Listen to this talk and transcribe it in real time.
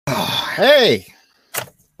Hey,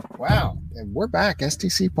 wow, and we're back.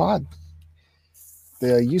 STC Pod,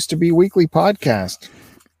 the used to be weekly podcast.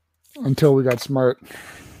 Until we got smart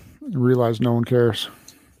and realized no one cares.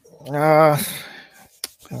 I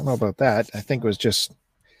don't know about that. I think it was just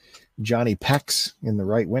Johnny Pex in the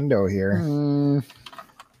right window here.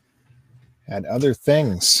 Had other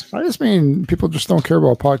things. I just mean people just don't care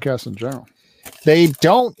about podcasts in general. They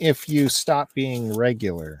don't if you stop being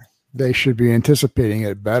regular. They should be anticipating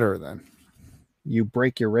it better then. You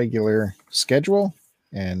break your regular schedule,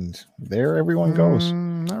 and there everyone goes.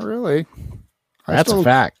 Not really. That's a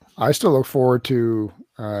fact. I still look forward to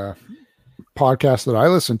podcasts that I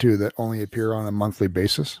listen to that only appear on a monthly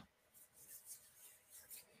basis.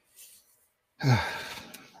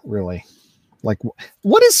 Really? Like,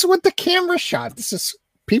 what is with the camera shot? This is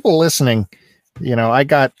people listening. You know, I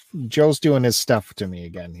got Joe's doing his stuff to me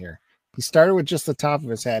again here. He started with just the top of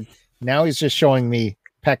his head. Now he's just showing me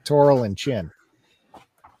pectoral and chin.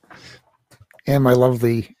 And my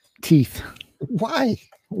lovely teeth. Why?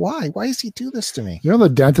 Why does he do this to me? You know, the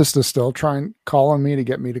dentist is still calling me to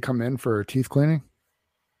get me to come in for teeth cleaning.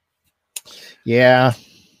 Yeah.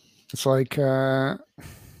 It's like, look,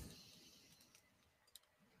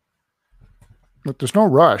 there's no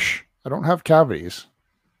rush. I don't have cavities.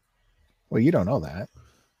 Well, you don't know that.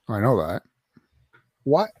 I know that.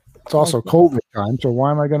 What? It's also COVID time, so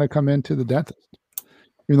why am I going to come into the dentist?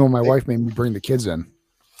 Even though my wife made me bring the kids in.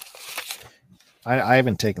 I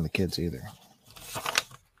haven't taken the kids either.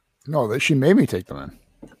 No, she made me take them in.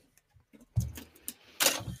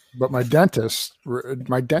 But my dentist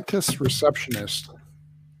receptionist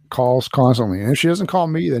calls constantly. And if she doesn't call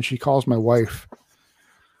me, then she calls my wife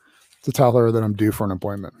to tell her that I'm due for an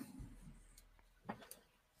appointment.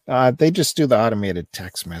 They just do the automated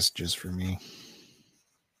text messages for me.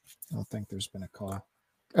 I don't think there's been a call.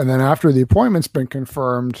 And then after the appointment's been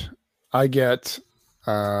confirmed, I get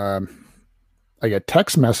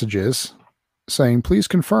text messages saying, please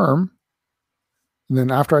confirm. And then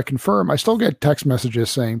after I confirm, I still get text messages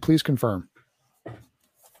saying, please confirm.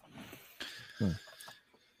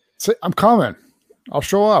 Say, I'm coming. I'll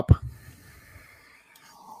show up.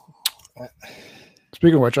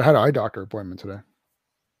 Speaking of which, I had an eye doctor appointment today.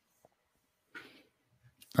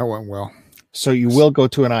 That went well. So you will go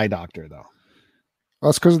to an eye doctor, though?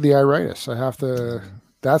 Well, that's because of the iritis. I have to.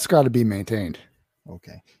 That's got to be maintained.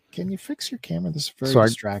 Okay. Can you fix your camera? This is very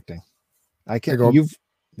distracting. I can.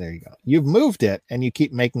 There you go. You've moved it, and you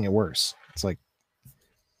keep making it worse. It's like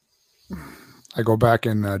I go back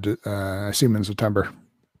in. I see him in September.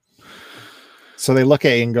 So they look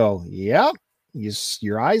at you and go, "Yep,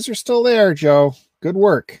 your eyes are still there, Joe. Good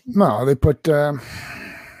work." No, they put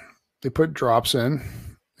drops in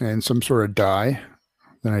and some sort of dye.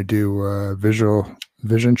 Then I do a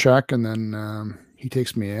vision check, and then he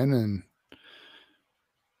takes me in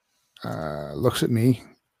and looks at me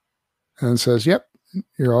and says, "Yep,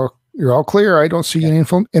 you're all clear. I don't see any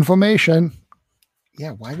inflammation."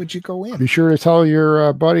 Yeah, why would you go in? Be sure to tell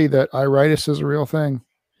your buddy that iritis is a real thing,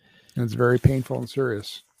 and it's very painful and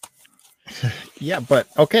serious. Yeah, but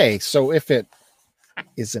okay, so if it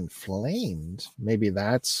is inflamed, maybe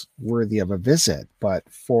that's worthy of a visit, but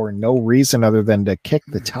for no reason other than to kick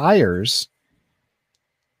the tires.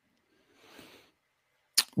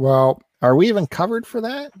 Well, are we even covered for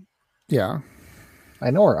that? Yeah. I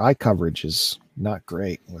know our eye coverage is not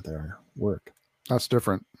great with our work. That's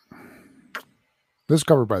different. This is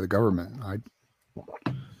covered by the government.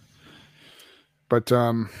 But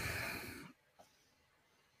what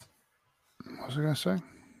was I going to say?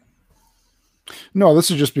 No, this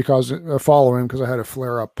is just because following, because I had a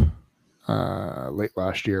flare up late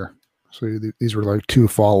last year. So these were like 2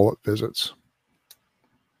 follow-up visits.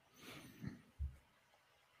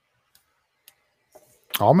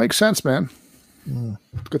 All makes sense, man.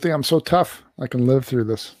 Good thing I'm so tough. I can live through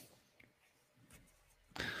this.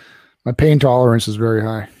 My pain tolerance is very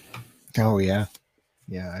high. Oh, yeah.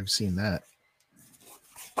 Yeah, I've seen that.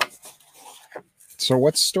 So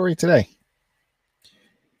what's the story today?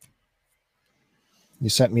 You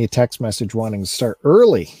sent me a text message wanting to start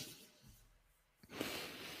early.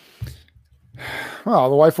 Well,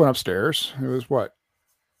 the wife went upstairs. It was what?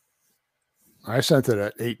 I sent it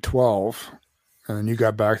at 8:12, and then you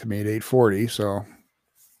got back to me at 8:40. So,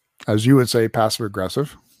 as you would say, passive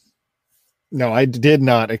aggressive. No, I did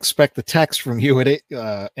not expect the text from you at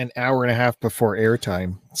an hour and a half before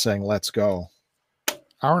airtime saying, let's go.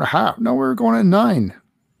 Hour and a half? No, we were going at 9.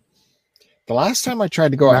 The last time I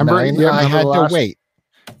tried to go at 9, I had to wait.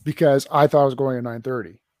 Because I thought I was going at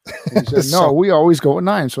 9:30. He said, no, we always go at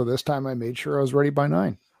 9. So this time I made sure I was ready by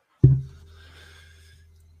 9.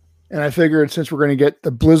 And I figured since we're going to get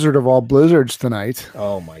the blizzard of all blizzards tonight.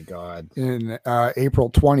 Oh my God. In April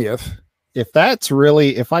 20th.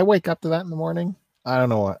 If I wake up to that in the morning, I don't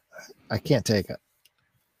know what, I can't take it.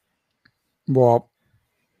 Well,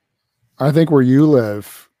 I think where you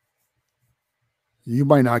live, you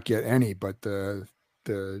might not get any, but the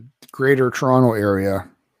greater Toronto area,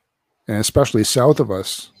 and especially south of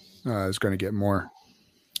us, is going to get more.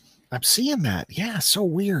 I'm seeing that. Yeah, so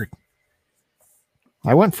weird.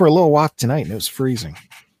 I went for a little walk tonight and it was freezing.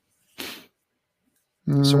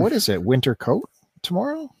 So what is it? Winter coat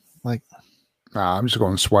tomorrow? Like, I'm just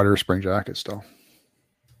going sweater, spring jacket still.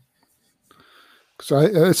 So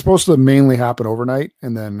it's supposed to mainly happen overnight,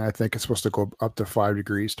 and then I think it's supposed to go up to 5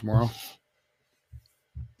 degrees tomorrow.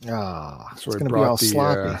 So it's going to be all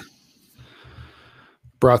sloppy.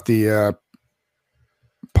 Brought the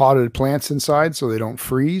potted plants inside so they don't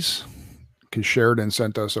freeze. Because Sheridan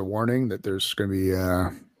sent us a warning that there's going to be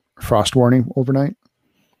a frost warning overnight.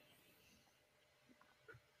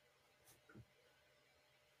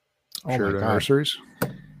 Oh Sheridan Nurseries.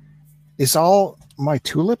 Is all my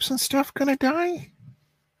tulips and stuff going to die?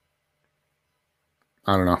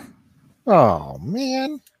 I don't know. Oh,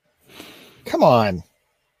 man. Come on.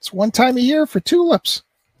 It's one time a year for tulips.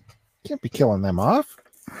 Can't be killing them off.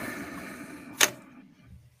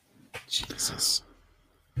 Jesus.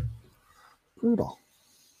 Brutal.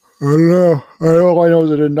 I don't know. All I know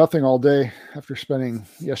is I did nothing all day after spending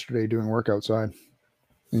yesterday doing work outside.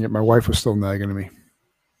 And yet my wife was still nagging to me.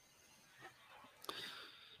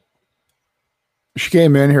 She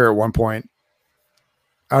came in here at one point,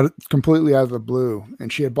 completely out of the blue,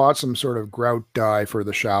 and she had bought some sort of grout dye for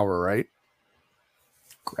the shower, right?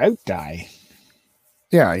 Grout dye?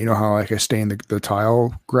 Yeah, you know how like I stain the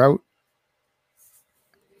tile grout?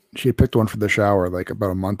 She had picked one for the shower like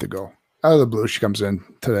about a month ago. Out of the blue, she comes in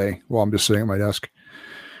today while I'm just sitting at my desk.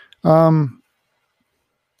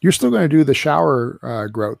 You're still going to do the shower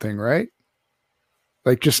grout thing, right?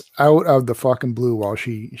 Like just out of the fucking blue while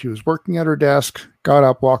she was working at her desk, got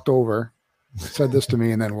up, walked over, said this to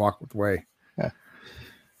me, and then walked away. Yeah.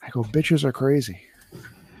 I go, bitches are crazy.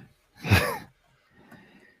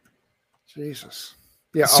 Jesus.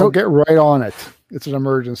 Yeah, so, I'll get right on it. It's an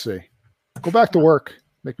emergency. Go back to work.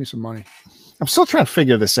 Make me some money. I'm still trying to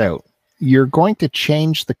figure this out. You're going to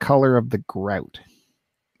change the color of the grout.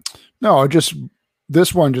 No,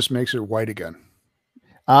 this one just makes it white again.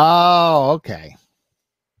 Oh, okay.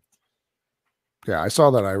 Yeah, I saw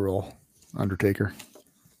that eye roll, Undertaker.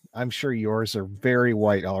 I'm sure yours are very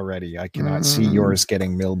white already. I cannot see yours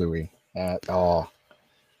getting mildewy at all.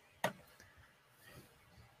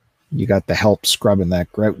 You got the help scrubbing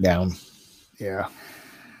that grout down. Yeah.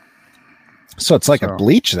 So it's like a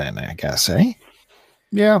bleach then, I guess, eh?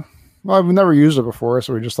 Yeah. Well, I've never used it before,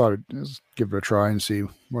 so we just thought I'd give it a try and see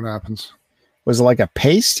what happens. Was it like a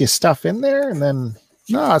paste you stuff in there and then?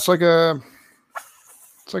 No, it's like a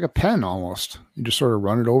pen almost. You just sort of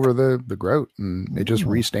run it over the grout and it just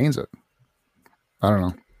restains it. I don't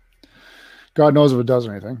know. God knows if it does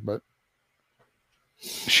anything, but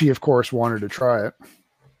she, of course, wanted to try it.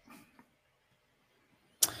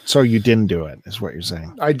 So you didn't do it, is what you're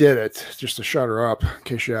saying? I did it just to shut her up in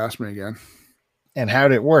case she asked me again. And how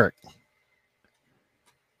did it work?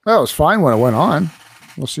 Well, it was fine when it went on.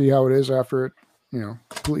 We'll see how it is after it,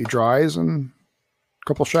 completely dries and a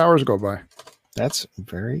couple showers go by. That's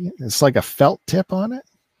it's like a felt tip on it?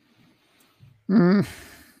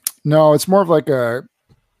 No, it's more of like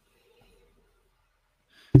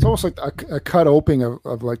it's almost like a cut opening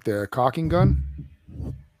of like the caulking gun.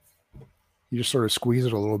 You just sort of squeeze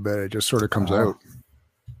it a little bit. It just sort of comes out.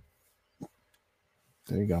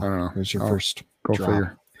 There you go. I don't know. There's your first go drop.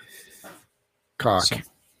 Figure. Cock. So.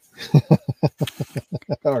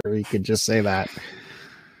 Or you could just say that.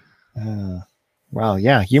 Wow,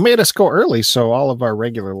 yeah. You made us go early, so all of our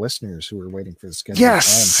regular listeners who were waiting for the schedule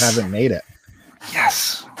haven't made it.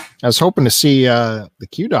 Yes. I was hoping to see the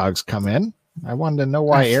Q Dogs come in. I wanted to know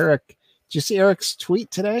why Eric. Did you see Eric's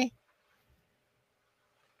tweet today?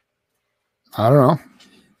 I don't know.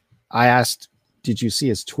 I asked, did you see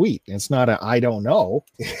his tweet? It's not I don't know.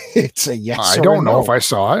 It's a yes. I don't know if I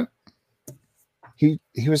saw it. He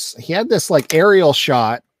had this like aerial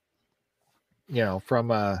shot,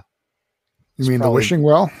 from you mean the wishing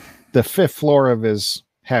well? The 5th floor of his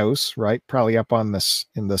house, right? Probably up on this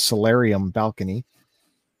in the solarium balcony,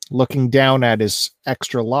 looking down at his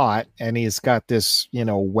extra lot, and he's got this,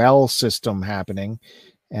 well system happening.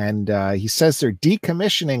 And he says they're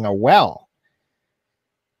decommissioning a well.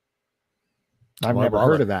 I've never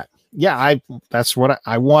heard of that. Yeah, that's what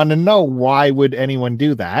I want to know. Why would anyone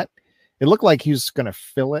do that? It looked like he was going to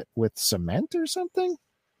fill it with cement or something.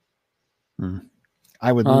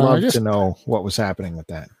 I would love to know what was happening with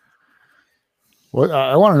that. What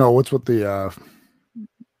I want to know what's with the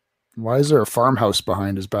why is there a farmhouse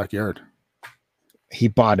behind his backyard? He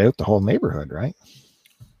bought out the whole neighborhood, right?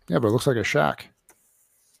 Yeah, but it looks like a shack.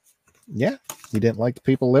 Yeah, he didn't like the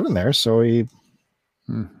people living there, so he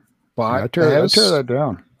bought the house. I tear that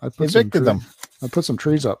down. I evicted them. I put some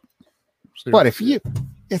trees up. But if you,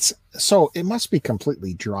 it must be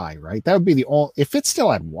completely dry, right? That would be the only. If it still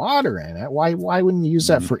had water in it, why wouldn't you use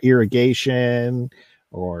that for irrigation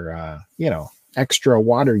or extra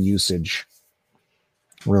water usage?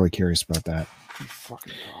 Really curious about that.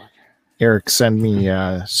 Fucking dog. Eric, send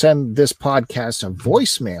this podcast a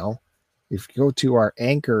voicemail. If you go to our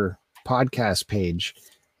Anchor podcast page,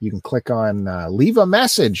 you can click on leave a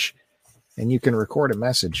message, and you can record a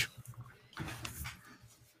message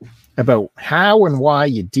about how and why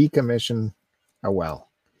you decommission a well.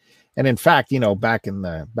 And in fact, back in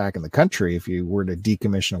the country, if you were to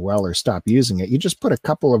decommission a well or stop using it, you just put a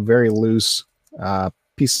couple of very loose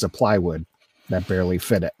pieces of plywood that barely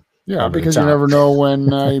fit it. Yeah, because you never know when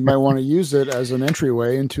you might want to use it as an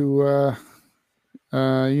entryway into your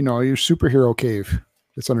superhero cave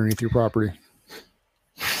that's underneath your property.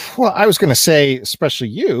 Well, I was going to say, especially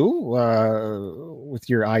you, with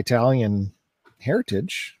your Italian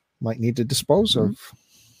heritage, might need to dispose of.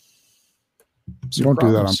 You don't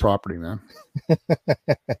do that on property, man.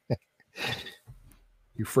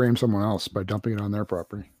 You frame someone else by dumping it on their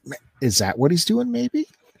property. Is that what he's doing? Maybe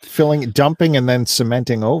dumping and then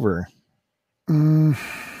cementing over. Could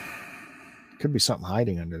be something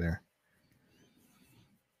hiding under there.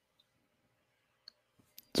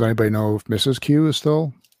 Does anybody know if Mrs. Q is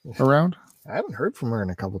still around? I haven't heard from her in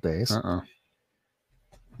a couple of days.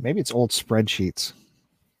 Maybe it's old spreadsheets.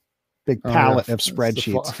 Big palette of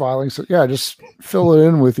spreadsheets. Filings. Yeah, just fill it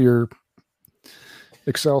in with your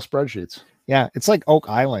Excel spreadsheets. Yeah, it's like Oak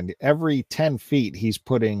Island. Every 10 feet, he's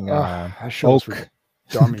putting oak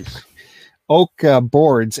dummies. Oak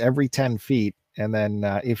boards every 10 feet. And then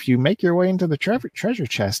if you make your way into the treasure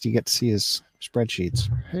chest, you get to see his spreadsheets.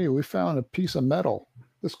 Hey, we found a piece of metal.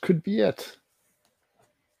 This could be it.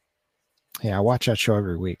 Yeah, I watch that show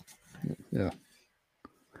every week. Yeah.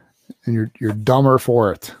 And you're dumber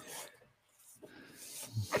for it.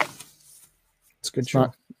 It's a good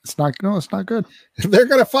show. It's not good. They're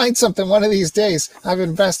going to find something one of these days. I've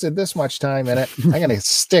invested this much time in it. I'm going to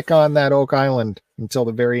stick on that Oak Island until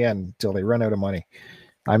the very end, until they run out of money.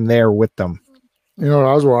 I'm there with them. You know what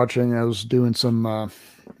I was watching? I was doing some, I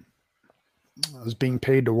was being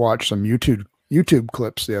paid to watch some YouTube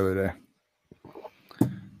clips the other day.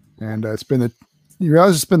 And you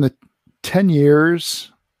realize it's been the 10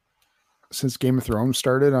 years since Game of Thrones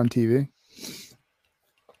started on TV.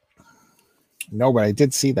 No, but I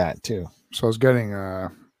did see that too. So I was getting,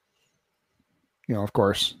 of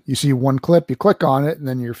course, you see one clip, you click on it, and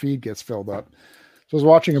then your feed gets filled up. So I was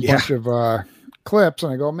watching a bunch of clips,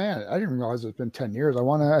 and I go, man, I didn't realize it's been 10 years.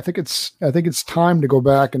 I think it's time to go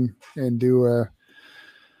back and do a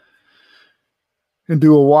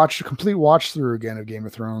complete watch through again of Game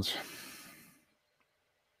of Thrones.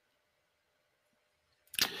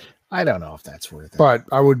 I don't know if that's worth it, but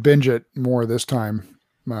I would binge it more this time.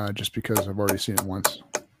 Just because I've already seen it once.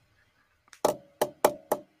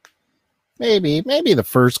 Maybe the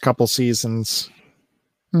first couple seasons.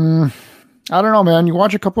 I don't know, man. You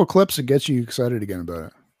watch a couple of clips, it gets you excited again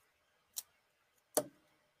about it.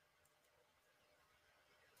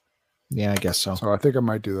 Yeah, I guess so. So I think I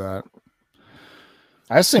might do that.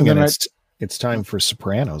 I was thinking it's time for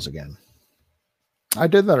Sopranos again. I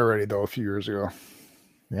did that already, though, a few years ago.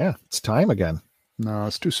 Yeah, it's time again. No,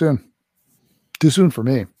 it's too soon. Too soon for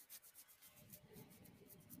me.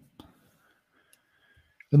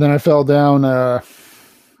 And then I fell down a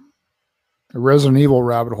Resident Evil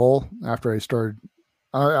rabbit hole after I started.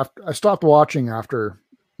 I stopped watching after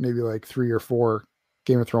maybe like 3 or 4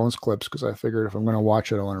 Game of Thrones clips because I figured if I'm going to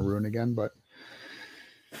watch it, I want to ruin again. But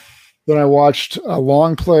then I watched a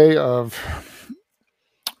long play of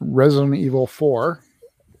Resident Evil 4,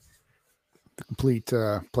 the complete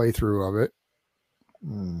playthrough of it.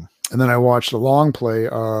 And then I watched a long play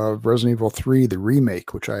of Resident Evil 3, the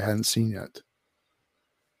remake, which I hadn't seen yet.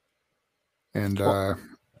 And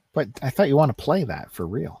but I thought you want to play that for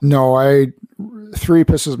real. No, 3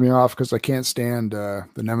 pisses me off because I can't stand the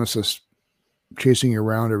Nemesis chasing you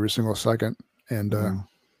around every single second. And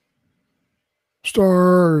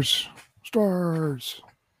stars.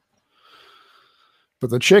 But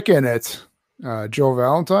the chick in it, Joe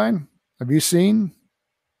Valentine, have you seen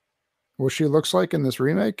what she looks like in this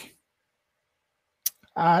remake?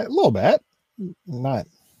 A little bit, not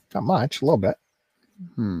much, a little bit.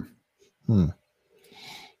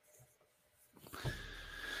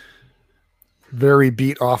 Very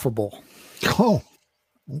beat offable. Oh,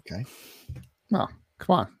 okay. No,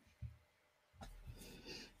 come on.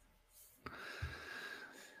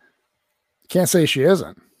 Can't say she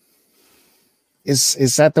isn't.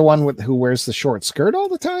 Is that the one who wears the short skirt all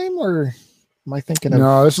the time, or am I thinking of?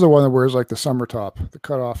 No, this is the one that wears like the summer top, the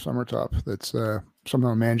cut off summer top. That's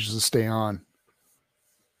somehow manages to stay on,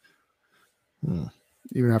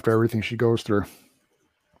 even after everything she goes through.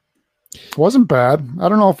 It wasn't bad. I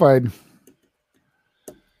don't know if I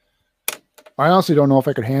honestly don't know if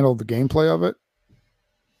I could handle the gameplay of it.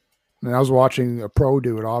 And I was watching a pro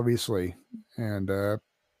do it, obviously, and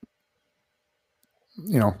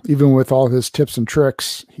you know, even with all his tips and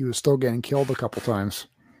tricks, he was still getting killed a couple times.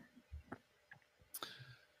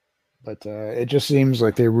 But it just seems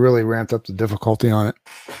like they really ramped up the difficulty on it.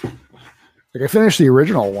 Like I finished the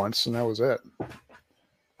original once, and that was it.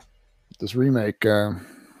 This remake, I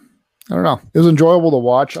don't know. It was enjoyable to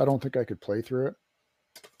watch. I don't think I could play through it.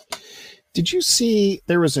 Did you see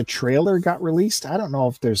there was a trailer got released? I don't know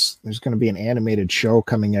if there's going to be an animated show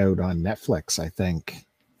coming out on Netflix, I think.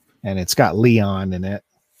 And it's got Leon in it.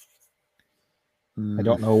 I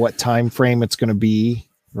don't know what time frame it's going to be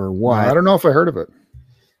or what. I don't know if I heard of it.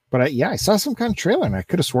 But I saw some kind of trailer and I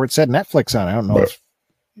could have swore it said Netflix on it. I don't know if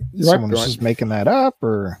someone was just making that up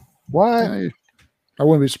or what. I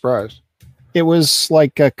wouldn't be surprised. It was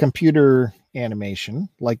like a computer animation,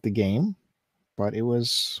 like the game, but it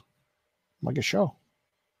was like a show.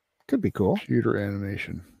 Could be cool. Computer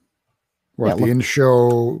animation. What, Yeah, the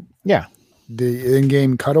in-show? Yeah. The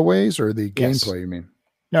in-game cutaways or the gameplay, you mean?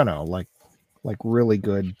 No, like really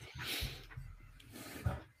good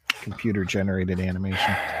computer generated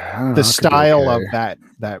animation. The style of that,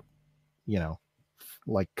 you know,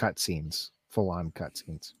 like cutscenes, full on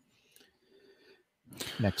cutscenes.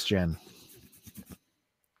 Next gen.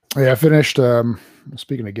 Yeah, I finished,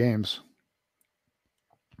 speaking of games,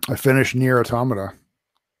 I finished Nier Automata.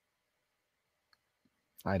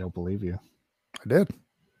 I don't believe you. I did.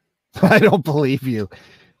 I don't believe you.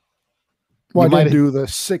 Well, you I didn't do the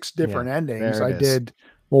 6 different endings. I did.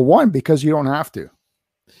 Well, one, because you don't have to.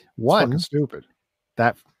 One, it's stupid.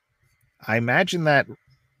 That I imagine that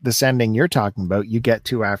this ending you're talking about, you get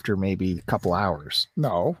to after maybe a couple hours.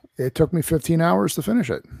 No, it took me 15 hours to finish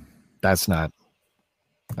it. That's not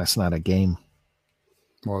a game.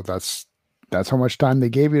 Well, that's how much time they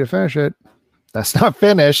gave you to finish it. That's not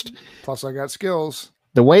finished. Plus, I got skills.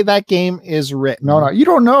 The way that game is written. No, you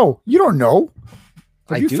don't know. You don't know.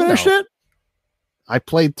 Have you finished it? I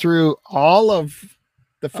played through all of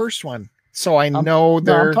the first one, so I know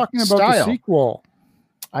their I'm talking about style. the sequel.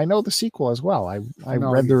 I know the sequel as well. I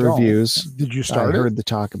read the reviews. Did you start? I heard the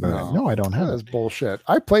talk about it. No, I don't have it. That's bullshit.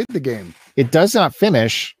 I played the game. It does not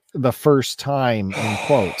finish the first time in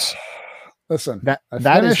quotes. Listen,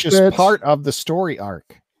 that is just part of the story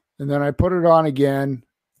arc. And then I put it on again.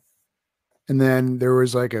 And then there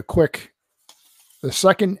was like the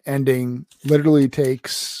second ending literally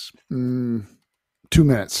takes 2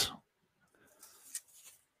 minutes.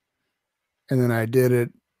 And then I did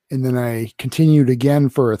it. And then I continued again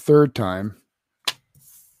for a third time.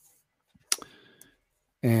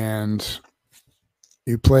 And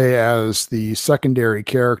you play as the secondary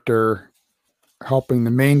character helping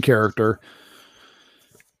the main character.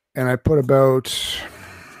 And I put about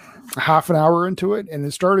half an hour into it, and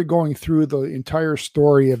it started going through the entire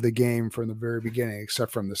story of the game from the very beginning,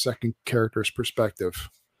 except from the second character's perspective.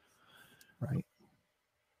 Right.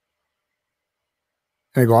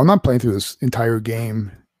 And I go, I'm not playing through this entire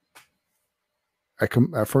game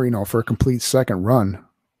for a complete second run.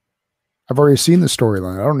 I've already seen the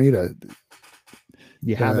storyline. I don't need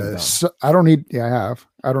You haven't. I don't need. Yeah, I have.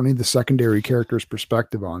 I don't need the secondary character's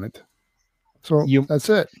perspective on it. So that's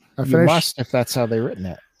it. I finished. You must, if that's how they've written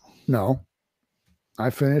it. No,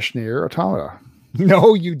 I finished Nier Automata.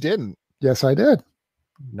 No, you didn't. Yes, I did.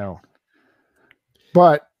 No.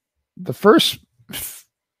 But the first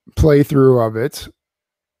playthrough of it,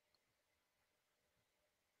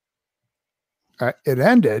 it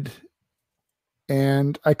ended,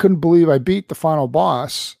 and I couldn't believe I beat the final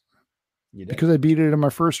boss because I beat it in my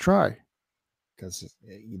first try. Because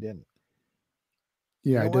you didn't.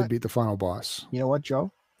 Yeah, I did beat the final boss. You know what,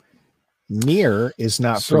 Joe? Nier is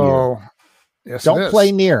not for you. Yes, don't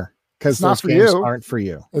play Nier because those games aren't for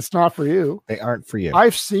you. It's not for you. They aren't for you.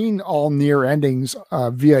 I've seen all Nier endings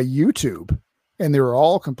via YouTube, and they were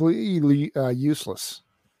all completely useless.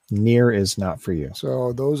 Nier is not for you.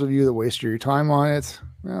 So those of you that wasted your time on it,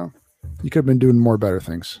 well, you could have been doing more better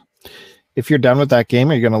things. If you're done with that game,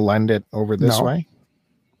 are you going to lend it over this way?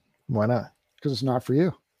 Why not? Because it's not for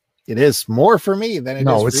you. It is more for me than it is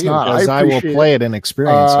No, for it's you, not. because I will appreciate play it and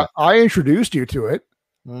experience it. I introduced you to it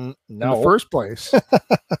in the No, first place.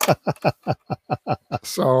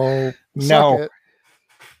 So No. suck it.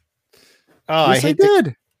 Oh, Yes, I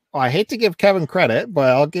did. I hate to give Kevin credit, but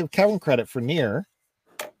I'll give Kevin credit for Nier.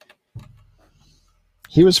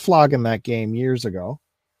 He was flogging that game years ago.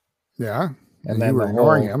 Yeah. And then you were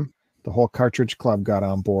ignoring him. The whole Cartridge Club got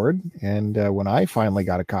on board. And when I finally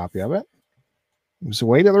got a copy of it, it was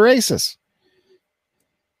away to the races.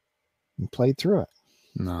 And played through it.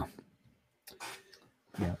 No.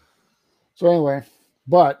 Yeah. So anyway,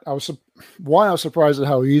 but I was surprised at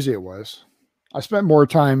how easy it was. I spent more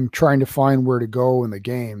time trying to find where to go in the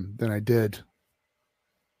game than I did,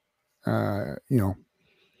 trying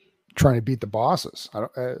to beat the bosses.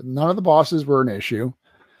 None of the bosses were an issue.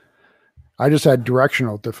 I just had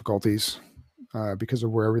directional difficulties because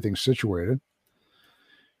of where everything's situated.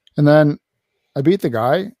 And then I beat the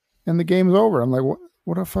guy and the game's over. I'm like,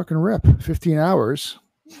 what a fucking rip. 15 hours.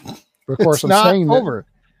 But of course,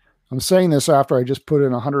 I'm saying this after I just put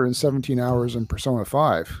in 117 hours in Persona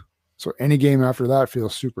 5. So any game after that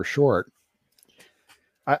feels super short.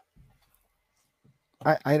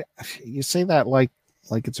 You say that like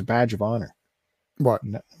it's a badge of honor. What?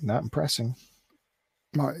 Not impressing.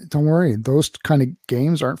 Don't worry. Those kind of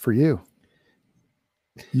games aren't for you.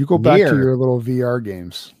 You go back to your little VR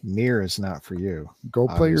games. Nier is not for you. Go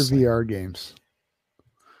play your VR games.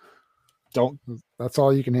 That's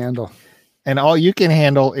all you can handle. And all you can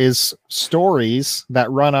handle is stories that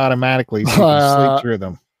run automatically so you can sleep through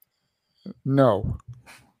them. No.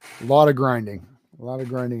 A lot of grinding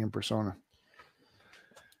in Persona.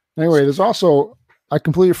 Anyway, there's also, I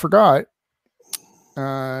completely forgot,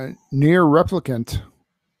 Nier Replicant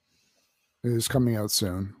is coming out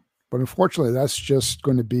soon. But unfortunately, that's just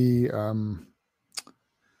going to be, what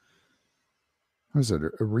is it,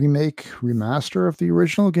 a remaster of the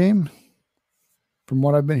original game? From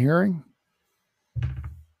what I've been hearing.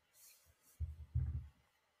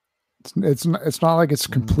 It's not like it's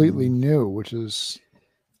completely new, which is.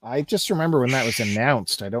 I just remember when that was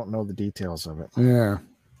announced. I don't know the details of it. Yeah,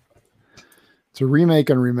 it's a remake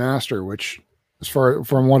and remaster, which, as far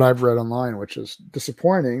from what I've read online, which is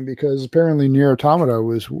disappointing because apparently Nier Automata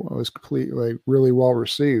was completely really well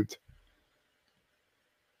received.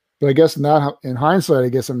 But I guess in hindsight, I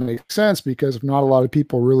guess it makes sense because not a lot of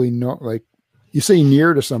people really know. Like, you say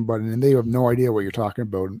Nier to somebody and they have no idea what you're talking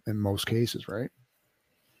about in most cases, right?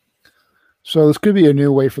 So this could be a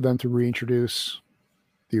new way for them to reintroduce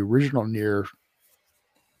the original Nier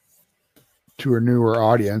to a newer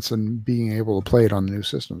audience and being able to play it on the new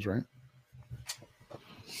systems, right?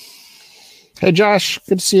 Hey, Josh.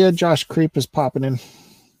 Good to see you. Josh Creep is popping in.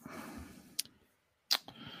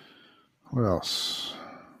 What else?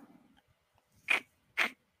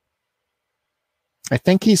 I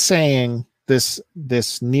think he's saying this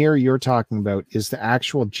Nier you're talking about is the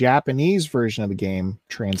actual Japanese version of the game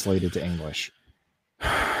translated to English.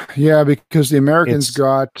 Yeah, because the Americans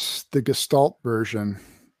got the Gestalt version.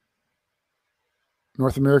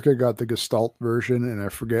 North America got the Gestalt version, and I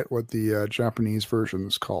forget what the Japanese version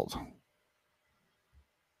is called.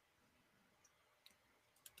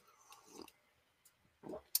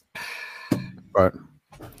 But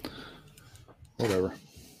whatever.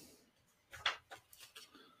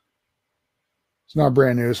 It's not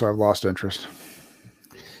brand new, so I've lost interest.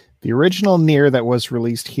 The original Nier that was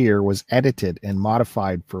released here was edited and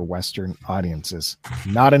modified for Western audiences.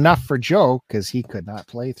 Not enough for Joe because he could not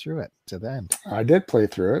play through it to the end. I did play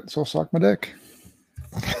through it, so suck my dick.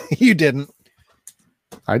 You didn't.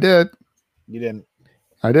 I did. You didn't.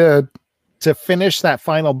 I did. To finish that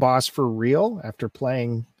final boss for real after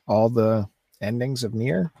playing all the endings of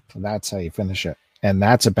Nier, that's how you finish it. And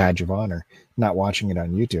that's a badge of honor, not watching it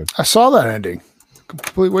on YouTube. I saw that ending.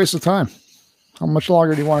 Complete waste of time. How much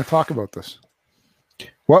longer do you want to talk about this?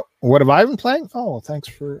 What have I been playing? Oh, well, thanks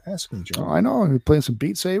for asking, Joe. I know. You're playing some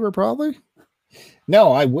Beat Saber, probably?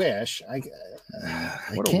 No, I wish.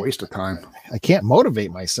 What a waste of time. I can't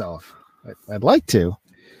motivate myself. I'd like to.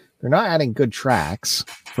 They're not adding good tracks,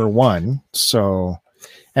 for one.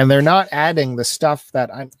 And they're not adding the stuff that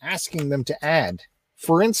I'm asking them to add.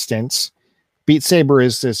 For instance, Beat Saber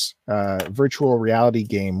is this virtual reality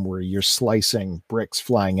game where you're slicing bricks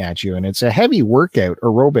flying at you, and it's a heavy workout,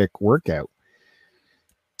 aerobic workout.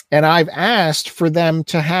 And I've asked for them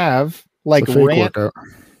to have like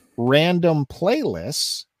random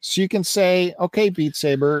playlists. So you can say, okay, Beat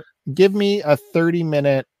Saber, give me a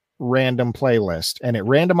 30-minute random playlist. And it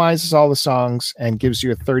randomizes all the songs and gives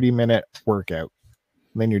you a 30-minute workout.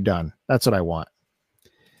 And then you're done. That's what I want.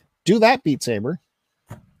 Do that, Beat Saber.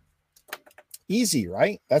 Easy,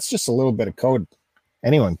 right? That's just a little bit of code.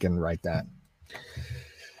 Anyone can write that.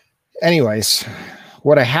 Anyways,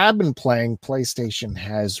 what I have been playing, PlayStation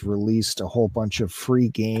has released a whole bunch of free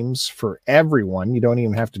games for everyone. You don't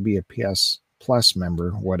even have to be a PS Plus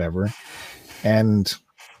member, whatever. And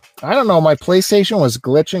I don't know, my PlayStation was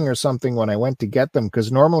glitching or something when I went to get them,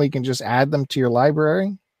 because normally you can just add them to your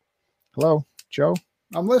library. Hello, Joe?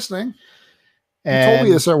 I'm listening. And you told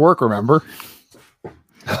me this at work, remember?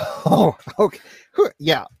 Oh, okay.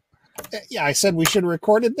 Yeah. Yeah, I said we should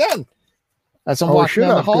record it then. As I'm walking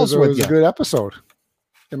down the halls with you. It was a good episode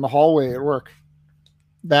in the hallway at work.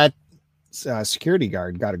 That security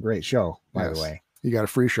guard got a great show, by the way. You got a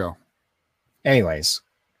free show. Anyways,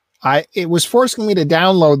 it was forcing me to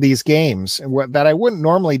download these games that I wouldn't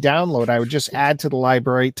normally download. I would just add to the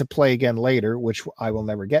library to play again later, which I will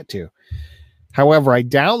never get to. However, I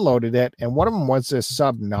downloaded it, and one of them was this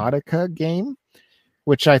Subnautica game,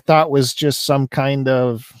 which I thought was just some kind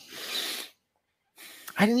of,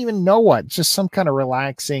 I didn't even know what, just some kind of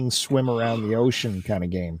relaxing swim around the ocean kind of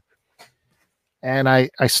game. And I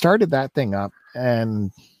started that thing up,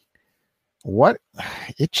 and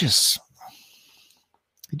it just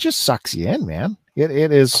sucks you in, man. It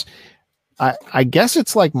is, I guess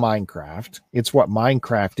it's like Minecraft. It's what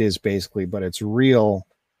Minecraft is basically, but it's real,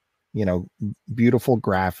 beautiful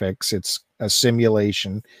graphics. It's a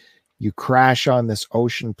simulation. You crash on this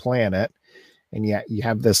ocean planet, and yet you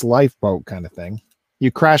have this lifeboat kind of thing. You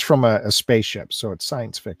crash from a spaceship, so it's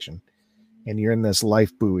science fiction, and you're in this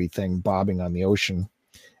life buoy thing bobbing on the ocean.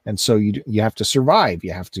 And so you have to survive.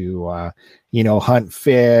 You have to, hunt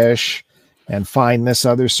fish and find this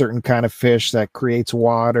other certain kind of fish that creates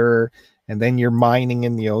water. And then you're mining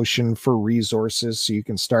in the ocean for resources so you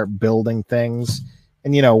can start building things.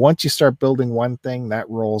 And, once you start building one thing, that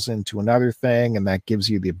rolls into another thing, and that gives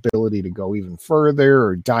you the ability to go even further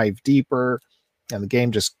or dive deeper. And the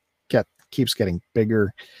game just keeps getting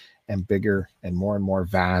bigger and bigger and more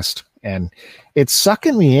vast. And it's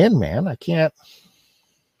sucking me in, man. I can't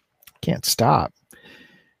stop.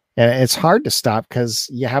 And it's hard to stop because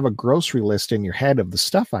you have a grocery list in your head of the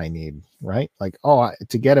stuff I need, right? Like,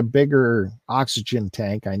 to get a bigger oxygen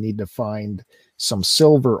tank, I need to find some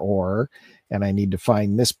silver ore, and I need to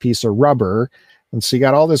find this piece of rubber. And so you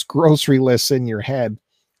got all this grocery lists in your head.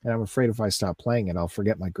 And I'm afraid if I stop playing it, I'll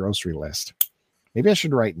forget my grocery list. Maybe I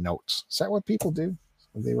should write notes. Is that what people do?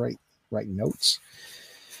 They write notes?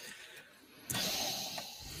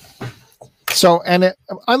 So, and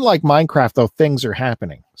unlike Minecraft, though, things are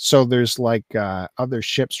happening. So there's like other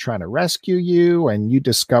ships trying to rescue you, and you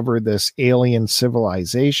discover this alien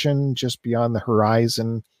civilization just beyond the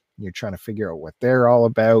horizon. You're trying to figure out what they're all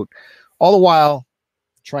about, all the while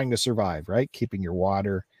trying to survive, right? Keeping your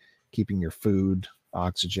water, keeping your food,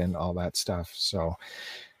 oxygen, all that stuff. So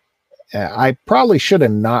I probably should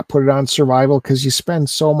have not put it on survival, because you spend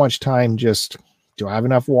so much time just, do I have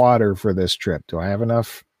enough water for this trip? Do I have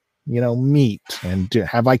enough meat, and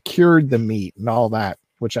have I cured the meat and all that,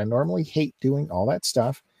 which I normally hate doing all that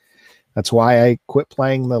stuff. That's why I quit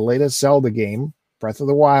playing the latest Zelda game, Breath of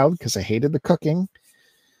the Wild, because I hated the cooking.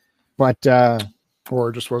 But or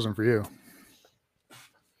it just wasn't for you.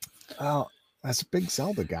 Oh, as a big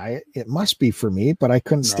Zelda guy, it must be for me, but I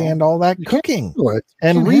couldn't stand all that cooking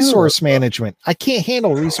and resource management. I can't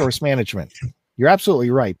handle resource management. You're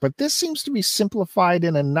absolutely right. But this seems to be simplified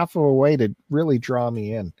in enough of a way to really draw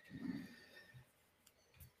me in.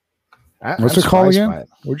 What's it called again?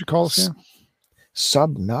 What'd you call it again?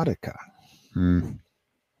 Subnautica.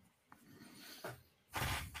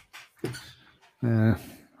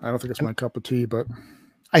 I don't think it's my cup of tea, but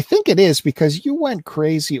I think it is, because you went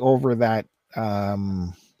crazy over that.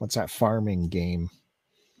 What's that farming game?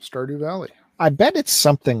 Stardew Valley. I bet it's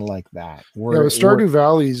something like that. Where Stardew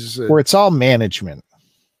Valley's where it's all management.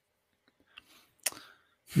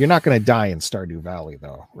 You're not going to die in Stardew Valley,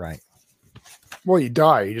 though, right? Well, you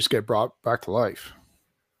die. You just get brought back to life.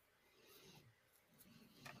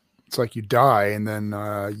 It's like you die, and then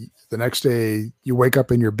the next day you wake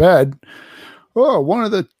up in your bed. Oh, one of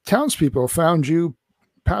the townspeople found you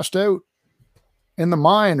passed out in the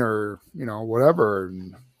mine, or whatever,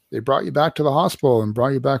 and they brought you back to the hospital and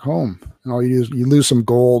brought you back home. And all you do is you lose some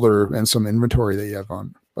gold and some inventory that you have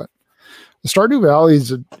on. But the Stardew Valley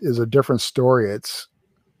is a different story.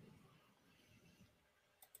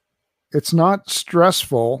 It's not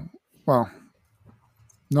stressful. Well,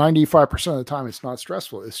 95% of the time it's not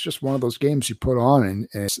stressful. It's just one of those games you put on, and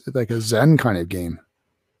it's like a Zen kind of game.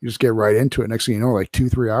 You just get right into it. Next thing you know, like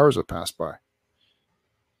 2-3 hours have passed by.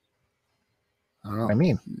 I don't know. I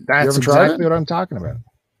mean, that's exactly what I'm talking about.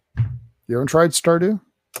 You haven't tried Stardew?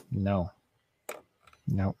 No.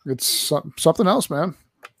 No, It's something else, man.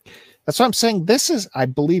 that's what I'm saying. I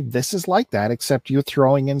believe this is like that, except you're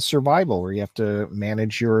throwing in survival where you have to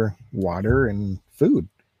manage your water and food.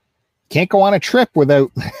 Can't go on a trip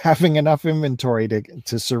without having enough inventory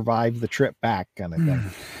to survive the trip back, kind of thing.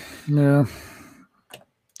 Yeah.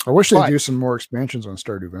 I wish they'd do some more expansions on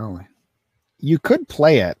Stardew Valley. You could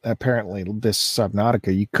play it, apparently, this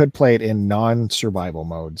Subnautica, you could play it in non-survival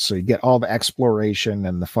mode. So you get all the exploration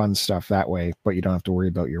and the fun stuff that way, but you don't have to worry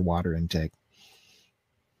about your water intake.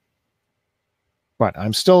 But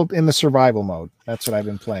I'm still in the survival mode. That's what I've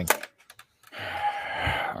been playing.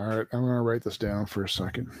 All right, I'm going to write this down for a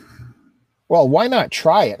second. Well, why not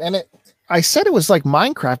try it? And I said it was like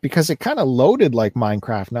Minecraft because it kind of loaded like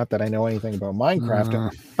Minecraft. Not that I know anything about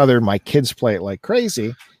Minecraft, other than my kids play it like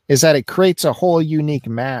crazy. Is that it creates a whole unique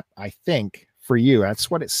map, I think, for you.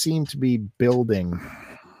 That's what it seemed to be building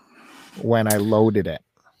when I loaded it.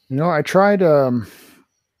 You know, I tried... Did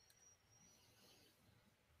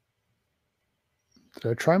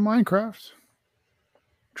I try Minecraft?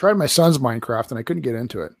 Tried my son's Minecraft, and I couldn't get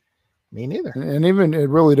into it. Me neither. And even it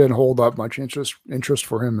really didn't hold up much interest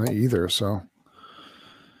for him either. So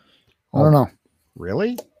I don't know.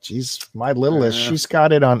 Really? Jeez, my littlest, she's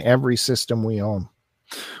got it on every system we own.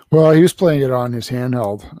 Well, he was playing it on his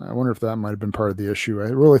handheld. I wonder if that might have been part of the issue. I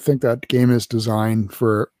really think that game is designed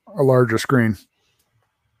for a larger screen.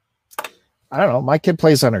 I don't know. My kid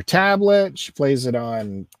plays on her tablet. She plays it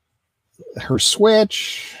on her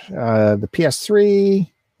Switch, the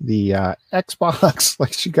PS3, the Xbox.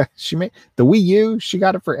 Like she made the Wii U. She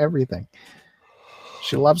got it for everything.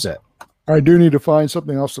 She loves it. I do need to find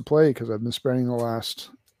something else to play because I've been spending the last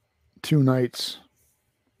 2 nights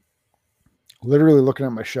literally looking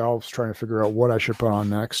at my shelves trying to figure out what I should put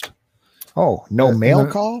on next. Oh, no mail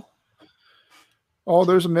call? Oh,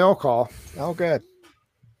 there's a mail call. Oh, good.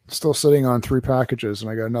 Still sitting on 3 packages,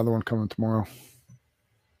 and I got another one coming tomorrow.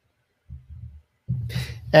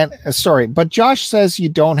 And sorry, but Josh says you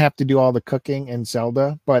don't have to do all the cooking in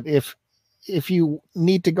Zelda, but if you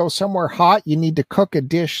need to go somewhere hot, you need to cook a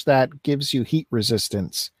dish that gives you heat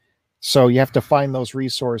resistance. So you have to find those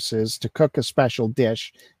resources to cook a special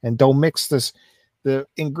dish, and don't mix the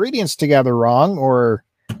ingredients together wrong. Or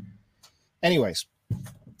anyways,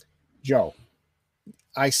 Joe,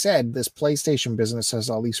 I said this PlayStation business has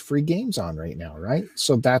all these free games on right now, right?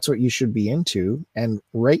 So that's what you should be into. And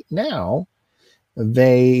right now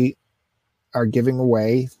they are giving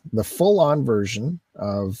away the full-on version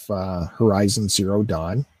of Horizon Zero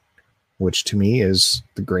Dawn, which to me is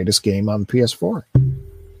the greatest game on the PS4.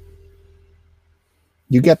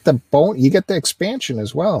 You get you get the expansion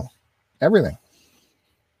as well. Everything.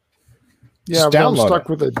 Yeah, but I'm stuck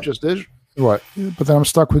with it just digital. What? But then I'm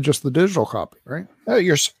stuck with just the digital copy, right?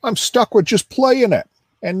 I'm stuck with just playing it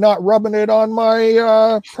and not rubbing it on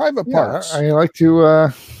my private parts. I like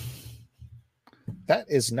to. That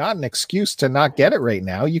is not an excuse to not get it right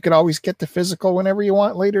now. You could always get the physical whenever you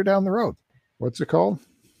want later down the road. What's it called?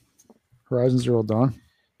 Horizon Zero Dawn.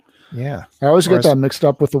 Yeah. I always get that mixed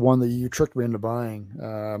up with the one that you tricked me into buying,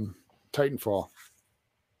 Titanfall.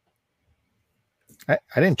 I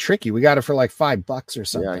didn't trick you. We got it for like $5 or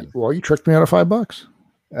something. Yeah, well, you tricked me out of $5.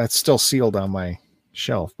 That's still sealed on my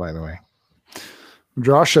shelf, by the way.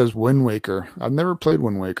 Josh says Wind Waker. I've never played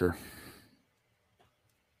Wind Waker.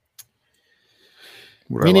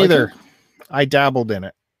 Me neither. I dabbled in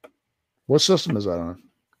it. What system is that on?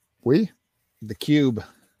 Wii? The Cube.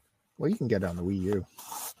 Well, you can get it on the Wii U.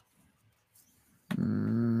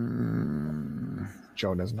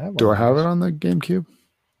 Joe doesn't have one. Do I have it on the GameCube?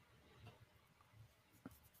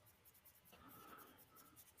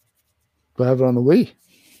 Do I have it on the Wii?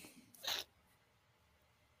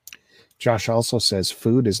 Josh also says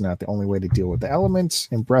food is not the only way to deal with the elements.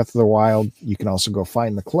 In Breath of the Wild, you can also go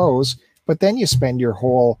find the clothes, but then you spend your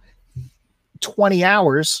whole 20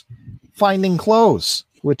 hours finding clothes,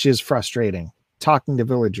 which is frustrating. Talking to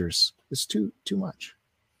villagers is too much.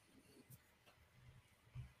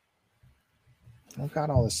 I've got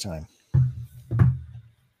all this time.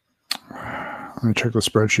 Let me check the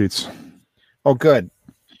spreadsheets. Oh, good.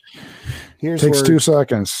 Takes 2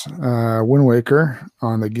 seconds. Wind Waker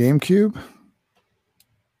on the GameCube.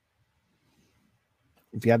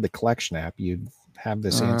 If you had the collection app, you'd have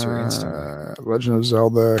this answer instantly. Legend of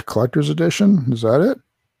Zelda Collector's Edition. Is that it?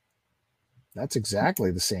 That's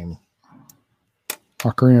exactly the same.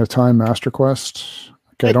 Ocarina of Time Master Quest.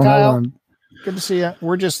 Okay, hey, I don't Kyle. have it on. Good to see you.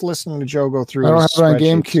 We're just listening to Joe go through. I don't have it on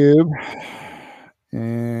GameCube.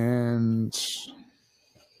 And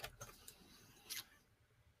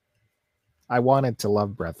I wanted to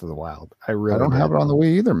love Breath of the Wild. I don't have it on the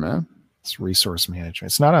Wii either, man. It's resource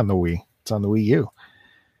management. It's not on the Wii. It's on the Wii U.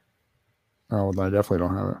 Oh, I definitely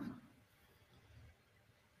don't have it.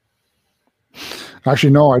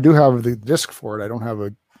 Actually, no, I do have the disc for it. I don't have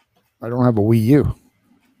a Wii U.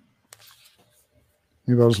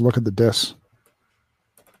 Maybe I'll just look at the disc.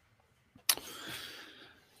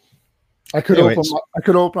 I could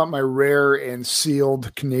open up my rare and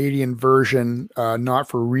sealed Canadian version, not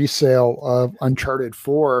for resale, of Uncharted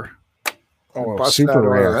 4. Oh, super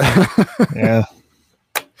rare. Yeah.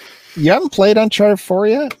 You haven't played Uncharted 4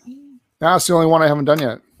 yet? That's the only one I haven't done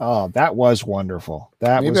yet. Oh, that was wonderful.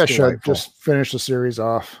 Maybe I should just finish the series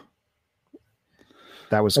off.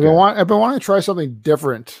 That was I've been wanting to try something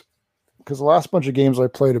different because the last bunch of games I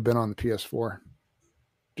played have been on the PS4.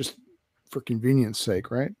 Just for convenience sake,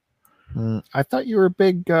 right? I thought you were a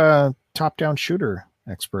big top-down shooter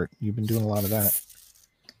expert. You've been doing a lot of that.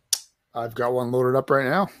 I've got one loaded up right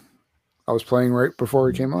now. I was playing right before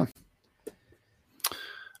we came on.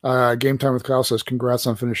 Game Time with Kyle says, congrats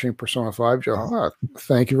on finishing Persona 5, Joe. Oh,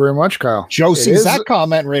 thank you very much, Kyle. Joe sees that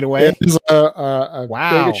comment right away. It is a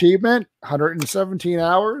big achievement. 117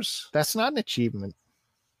 hours. That's not an achievement.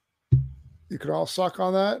 You could all suck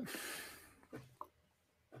on that.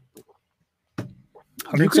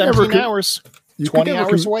 117 hours. 20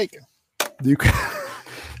 hours awake. You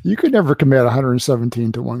could never commit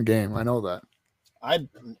 117 to one game. I know that. I'd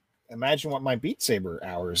imagine what my Beat Saber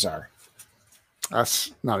hours are.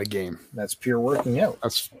 That's not a game. That's pure working out.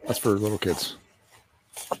 That's for little kids.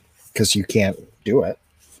 Because you can't do it.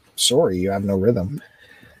 Sorry, you have no rhythm.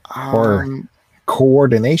 Or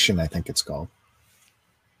coordination, I think it's called.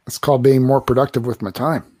 It's called being more productive with my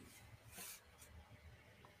time.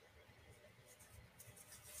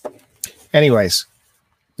 Anyways.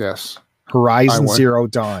 Yes. Horizon Zero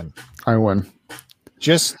Dawn. I win.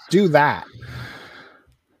 Just do that.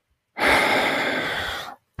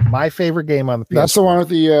 My favorite game on the PS4. That's the one with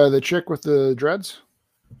the chick with the dreads?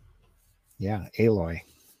 Yeah, Aloy.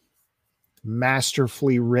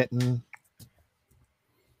 Masterfully written.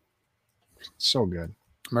 So good.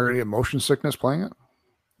 Am I going to get motion sickness playing it?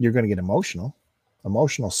 You're going to get emotional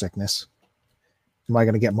sickness. Am I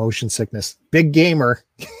going to get motion sickness? Big gamer.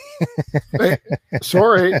 Hey,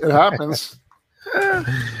 sorry, it happens.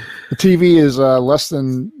 The TV is less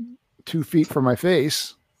than 2 feet from my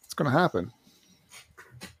face. It's going to happen.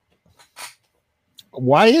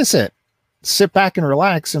 Why is it? Sit back and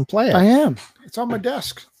relax and play it. I am. It's on my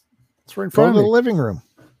desk. It's right in front of the me. living room.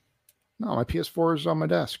 No, my PS4 is on my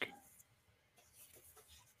desk.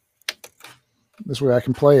 This way I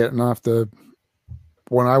can play it and not have to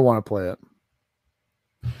when I want to play it.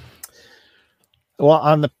 Well,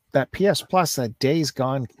 on that PS Plus, that Days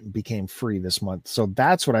Gone became free this month. So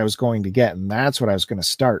that's what I was going to get, and that's what I was going to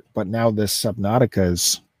start. But now this Subnautica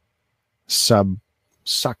is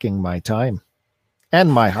sucking my time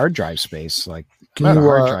and my hard drive space. Like,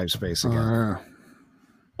 hard drive space again.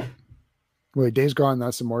 Wait, Days Gone,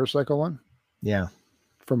 that's the motorcycle one? Yeah.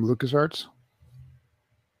 From LucasArts?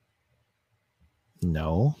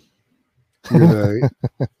 No. You're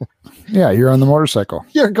on the motorcycle.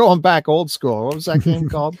 You're going back old school. What was that game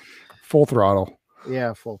called? Full Throttle.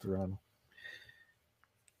 Yeah, Full Throttle.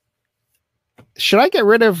 Should I get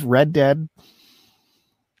rid of Red Dead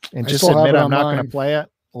and just admit I'm not going to play it?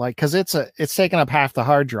 Like, because it's taking up half the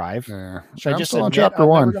hard drive. Yeah. Should I just admit on chapter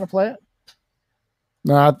 1? We're going to play it?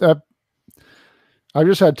 No, I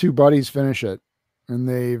just had 2 buddies finish it, and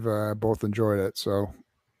they've both enjoyed it. So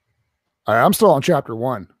I'm still on chapter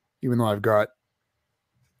 1, even though I've got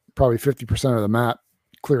probably 50% of the map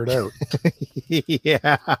cleared out.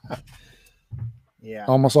 Yeah. Yeah.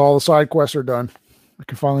 Almost all the side quests are done. I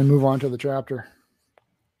can finally move on to the chapter.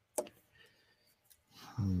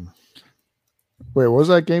 Wait, what was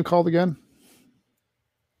that game called again?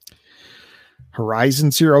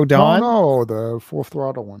 Horizon Zero Dawn? No, the Full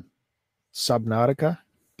Throttle one. Subnautica?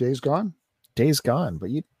 Days Gone? Days Gone, but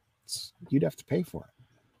you'd have to pay for it.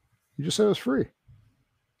 You just said it was free.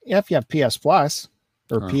 Yeah, if you have PS Plus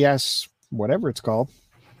or PS whatever it's called.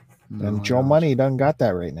 And Joe Money done got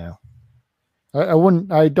that right now.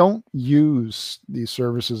 I don't use these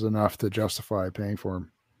services enough to justify paying for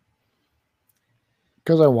them.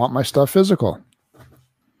 Because I want my stuff physical.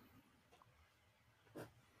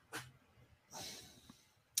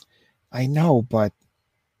 I know, but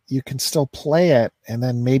you can still play it and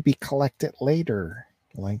then maybe collect it later.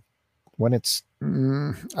 Like when it's...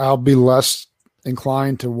 I'll be less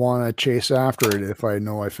inclined to want to chase after it if I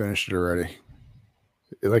know I finished it already.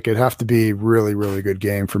 Like, it'd have to be a really, really good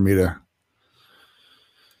game for me to,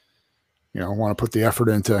 want to put the effort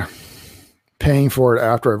into paying for it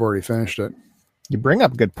after I've already finished it. You bring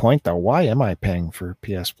up a good point, though. Why am I paying for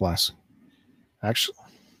PS Plus? Actually,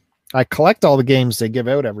 I collect all the games they give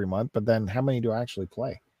out every month, but then how many do I actually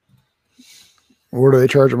play? What do they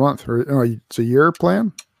charge a month? Or it's a year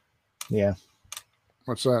plan? Yeah.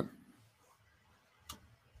 What's that?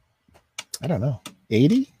 I don't know.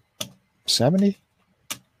 80? 70?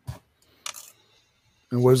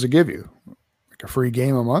 And what does it give you? Like a free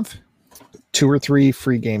game a month? 2 or 3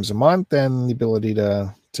 free games a month, and the ability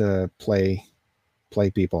to play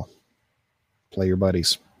people, play your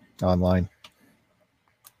buddies online.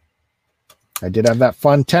 I did have that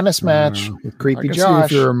fun tennis match with Creepy Josh.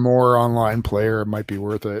 See if you're a more online player, it might be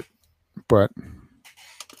worth it, but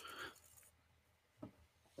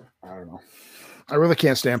I don't know. I really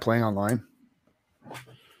can't stand playing online.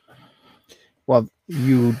 Well,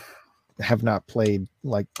 you have not played,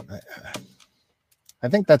 like, I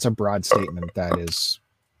think that's a broad statement that is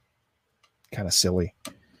kind of silly.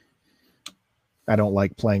 I don't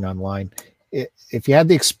like playing online. If you had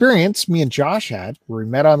the experience me and Josh had, where we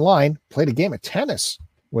met online, played a game of tennis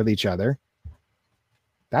with each other,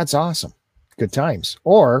 that's awesome. Good times.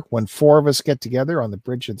 Or when 4 of us get together on the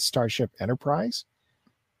bridge of the Starship Enterprise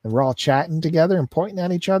and we're all chatting together and pointing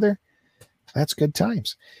at each other, that's good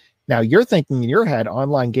times. Now, you're thinking in your head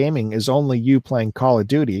online gaming is only you playing Call of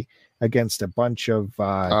Duty against a bunch of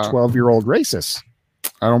 12-year-old racists.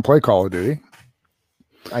 I don't play Call of Duty.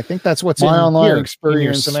 I think that's what's my in online here, experience. In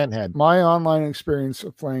your cement head. My online experience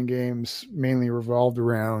of playing games mainly revolved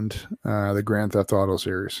around the Grand Theft Auto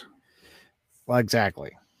series. Well,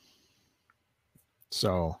 exactly.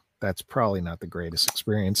 So that's probably not the greatest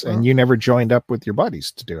experience. And you never joined up with your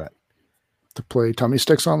buddies to do it. To play Tummy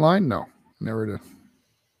Sticks online? No, never did.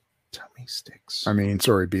 Tummy Sticks. I mean,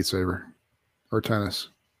 sorry, Beat Saber or tennis.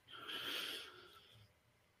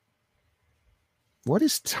 What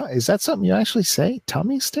is that something you actually say?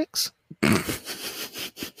 Tummy Sticks?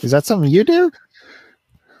 Is that something you do?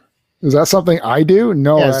 Is that something I do?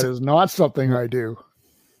 No, yes. That is not something I do.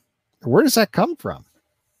 Where does that come from?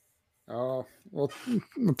 Oh, well,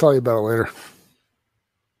 I'll tell you about it later.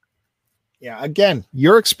 Yeah, again,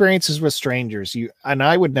 your experiences with strangers. And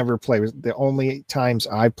I would never play with. The only times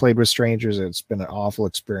I played with strangers, it's been an awful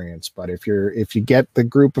experience. But if you get the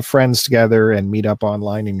group of friends together and meet up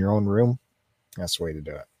online in your own room, that's the way to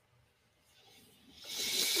do it.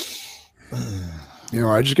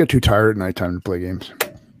 I just get too tired at nighttime to play games.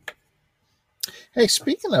 Hey,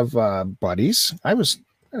 speaking of buddies, I was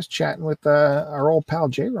chatting with our old pal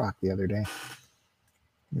J-Rock the other day.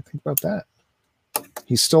 What do you think about that?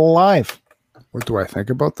 He's still alive. What do I think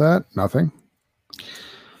about that? Nothing.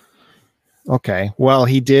 Okay. Well,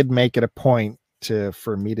 he did make it a point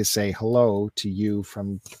for me to say hello to you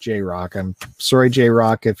from J-Rock. I'm sorry,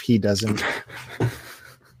 J-Rock, if he doesn't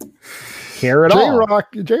care at all.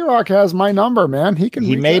 J-Rock has my number, man.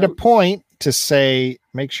 He made a point to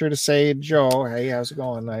make sure to say, Joe, hey, how's it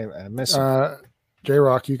going? I miss him.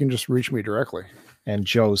 J-Rock, you can just reach me directly. And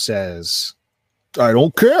Joe says, I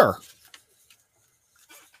don't care.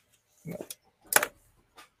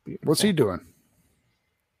 What's he doing?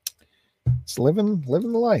 He's living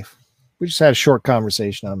the life. We just had a short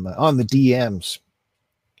conversation on the DMs.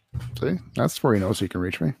 See, that's where he knows he can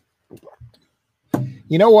reach me.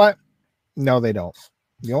 You know what? No, they don't.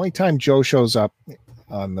 The only time Joe shows up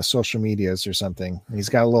on the social medias or something, he's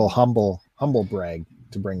got a little humble brag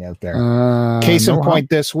to bring out there. Case in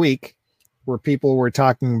point this week, where people were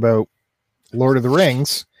talking about Lord of the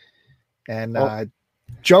Rings, and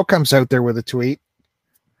Joe comes out there with a tweet.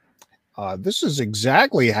 This is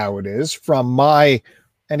exactly how it is from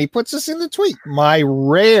and he puts this in the tweet, my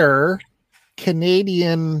rare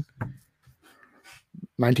Canadian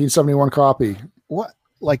 1971 copy. What?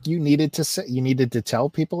 Like you needed to tell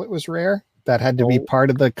people it was rare? That had to be part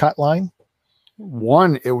of the cut line?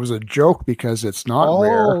 One, it was a joke because it's not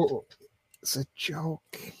rare. It's a joke.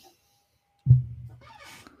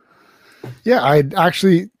 Yeah,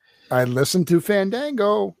 I listened to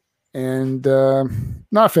Fandango and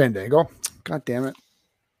not Fandango. God damn it.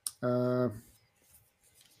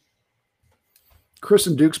 Chris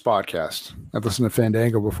and Duke's podcast. I've listened to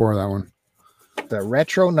Fandango before that one. The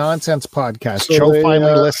Retro Nonsense podcast. So Joe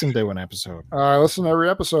finally listened to an episode. I listen to every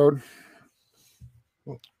episode.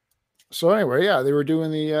 So anyway, yeah, they were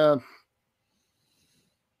doing the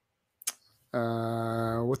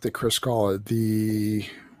what did Chris call it? The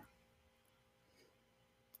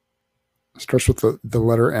starts with the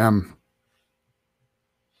letter M.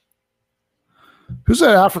 Who's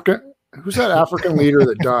that African leader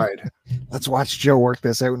that died? Let's watch Joe work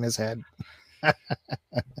this out in his head.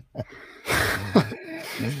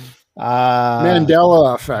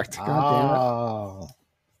 Mandela effect. God damn it.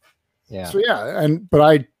 Yeah. So yeah,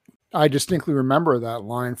 but I distinctly remember that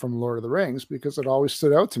line from Lord of the Rings because it always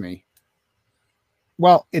stood out to me.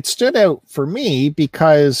 Well, it stood out for me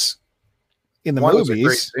because in the One, it's a great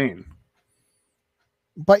movies, scene.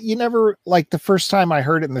 but you never, like, the first time I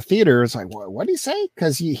heard it in the theater, it's like, what did he say?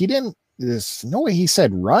 Because he didn't, there's no way he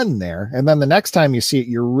said run there. And then the next time you see it,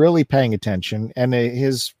 you're really paying attention. And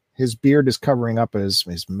his beard is covering up his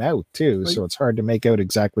mouth too. So it's hard to make out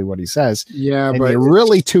exactly what he says. Yeah, and but you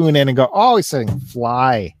really tune in and go, oh, he's saying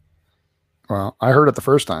fly. Well, I heard it the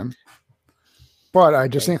first time, but I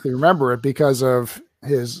distinctly remember it because of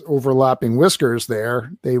his overlapping whiskers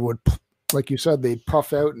there. They would, like you said, they'd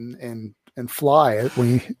puff out and fly it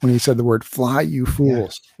when he said the word fly, you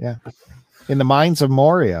fools. Yeah. In the Mines of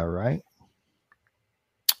Moria, right?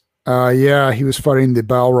 Yeah, he was fighting the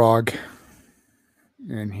Balrog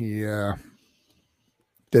and he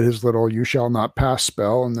did his little "you shall not pass"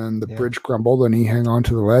 spell, and then the bridge crumbled and he hung on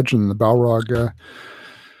to the ledge, and the Balrog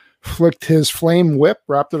flicked his flame whip,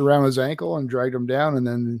 wrapped it around his ankle and dragged him down, and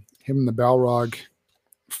then him and the Balrog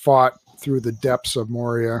fought through the depths of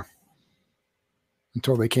Moria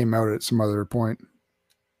until they came out at some other point.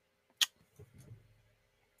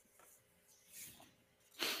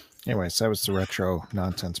 Anyways, that was the Retro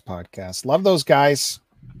Nonsense Podcast. Love those guys.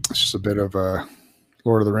 It's just a bit of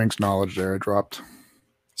Lord of the Rings knowledge there I dropped.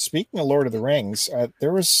 Speaking of Lord of the Rings,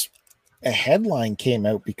 there was a headline came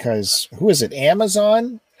out because, who is it?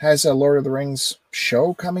 Amazon has a Lord of the Rings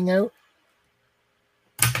show coming out.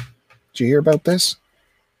 Did you hear about this?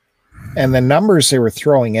 And the numbers they were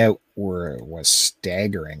throwing out was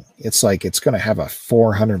staggering. It's like it's going to have a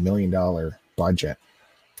 $400 million budget,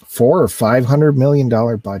 $400 or $500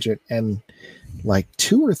 million budget, and like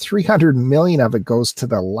 $200 or $300 million of it goes to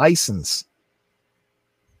the license.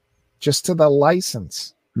 Just to the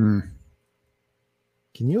license. Can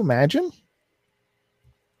you imagine?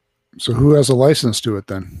 So who has a license to it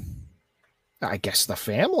then? I guess the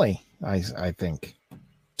family. I think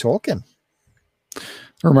Tolkien. It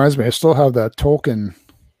reminds me, I still have that Tolkien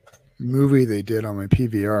movie they did on my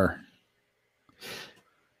PVR.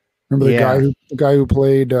 Remember the guy who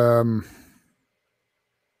played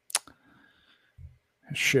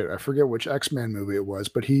shit, I forget which X-Men movie it was,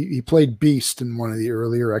 but he played Beast in one of the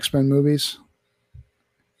earlier X-Men movies.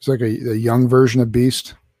 It's like a young version of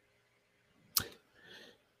Beast.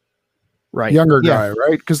 Right. Younger guy,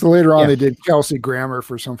 right? Because later on they did Kelsey Grammer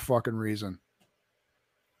for some fucking reason.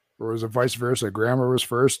 Or was it vice versa? Grammer was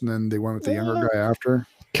first and then they went with the younger guy after?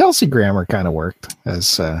 Kelsey Grammer kind of worked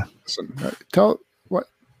as tell what?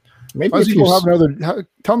 Maybe tell him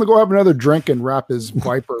to go have another drink and wrap his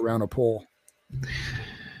viper around a pole.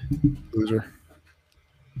 Loser.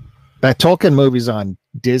 That Tolkien movie's on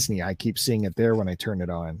Disney. I keep seeing it there when I turn it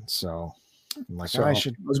on. So I'm like, I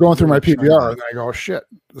was going through my PVR and I go, oh, shit,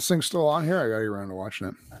 this thing's still on here. I got to get around to watching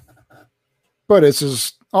it. But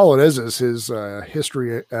it's all it is his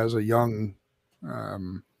history as a young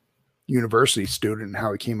university student and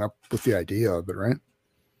how he came up with the idea of it, right?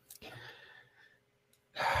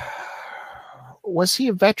 Was he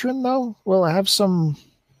a veteran though? Will I have some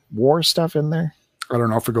war stuff in there? I don't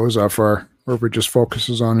know if it goes that far or if it just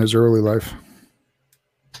focuses on his early life.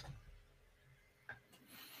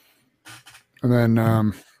 And then I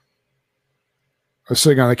was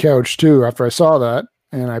sitting on the couch too after I saw that,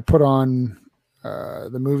 and I put on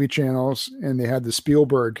the movie channels, and they had the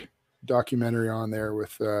Spielberg documentary on there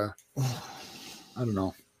with I don't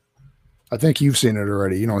know. I think you've seen it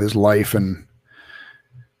already. You know, his life, and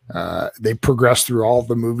they progressed through all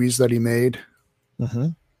the movies that he made. Mm-hmm.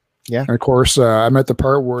 Yeah. And of course, I'm at the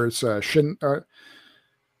part where it's I'm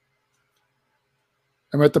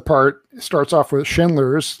at the part, it starts off with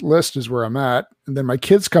Schindler's List is where I'm at. And then my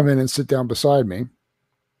kids come in and sit down beside me.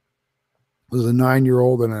 There's a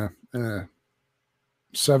 9-year-old and a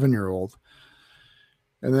 7-year-old.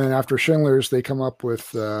 And then after Schindler's, they come up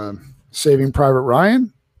with Saving Private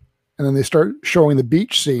Ryan. And then they start showing the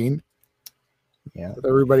beach scene. Yeah. With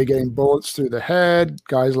everybody getting bullets through the head,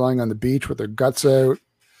 guys lying on the beach with their guts out.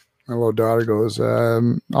 My little daughter goes,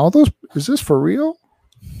 is this for real?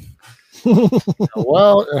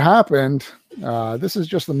 Well, it happened. This is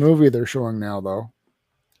just the movie they're showing now, though.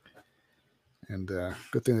 And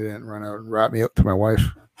good thing they didn't run out and wrap me up to my wife.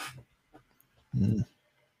 Mm.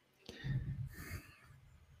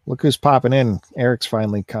 Look who's popping in. Eric's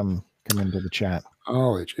finally come into the chat.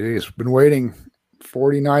 Holy jeez. Been waiting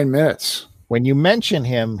 49 minutes. When you mention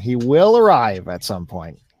him, he will arrive at some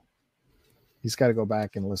point. He's got to go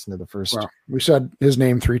back and listen to the first. Well, we said his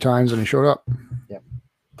name 3 times and he showed up. Yep.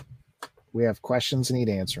 We have questions that need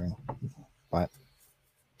answering, but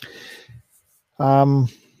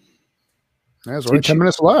there's only 10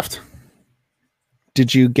 minutes left.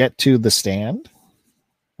 Did you get to The Stand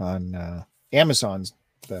on Amazon's?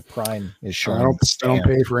 The Prime is showing. I don't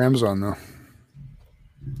pay for Amazon though.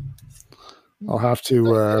 I'll have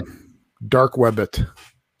to dark web it.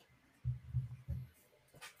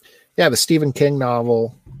 Yeah, the Stephen King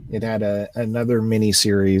novel. It had another mini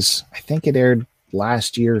series. I think it aired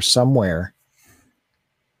last year somewhere,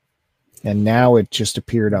 and now it just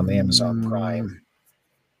appeared on the Amazon Prime.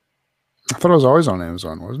 I thought it was always on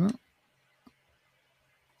Amazon, wasn't it?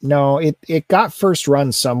 No, it got first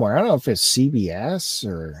run somewhere. I don't know if it's CBS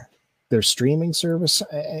or their streaming service.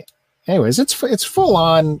 Anyways, it's full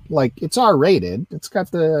on, like, it's R-rated. It's got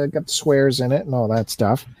the swears in it and all that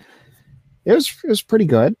stuff. It was pretty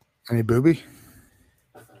good. Any booby?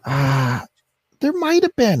 There might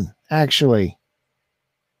have been, actually.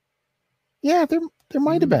 Yeah, there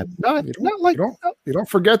might have been. You don't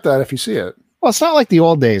forget that if you see it. Well, it's not like the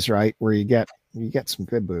old days, right? Where you get some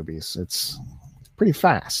good boobies. It's pretty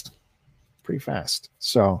fast.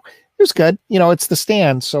 So it was good. You know, it's The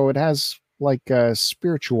Stand, so it has like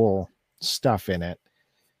spiritual stuff in it.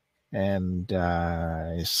 And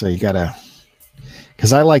so you gotta,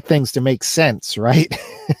 because I like things to make sense, right?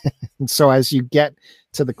 And so as you get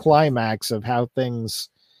to the climax of how things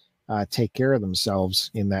take care of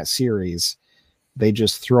themselves in that series, they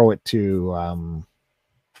just throw it to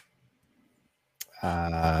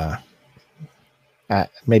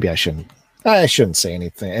maybe I shouldn't say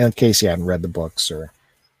anything in case you hadn't read the books or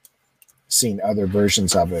seen other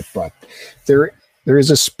versions of it, but there is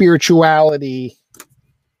a spirituality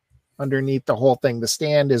underneath the whole thing. The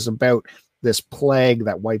Stand is about this plague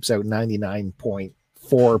that wipes out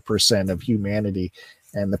 99.4% of humanity,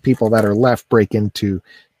 and the people that are left break into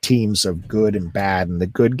teams of good and bad, and the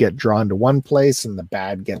good get drawn to one place and the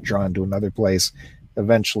bad get drawn to another place.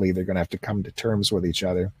 Eventually they're going to have to come to terms with each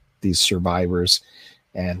other, these survivors,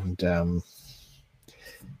 and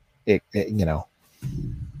it you know,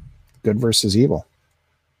 good versus evil,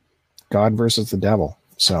 God versus the devil.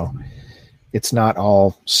 So it's not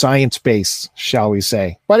all science-based, shall we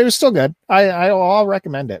say, but it was still good. I'll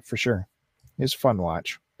recommend it for sure. It was a fun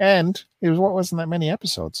watch, and it wasn't that many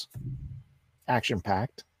episodes.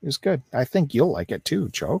 Action-packed. It was good. I think you'll like it too,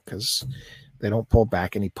 Joe, because they don't pull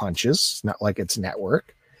back any punches. It's not like it's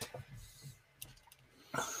network.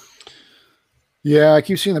 Yeah, I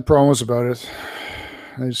keep seeing the promos about it.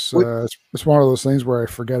 It's one of those things where I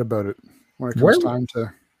forget about it when it comes time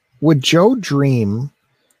to. Would Joe dream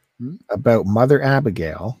about Mother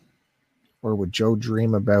Abigail, or would Joe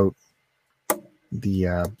dream about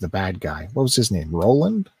the bad guy? What was his name?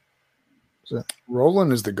 Roland?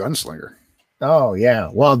 Roland is the gunslinger. Oh yeah,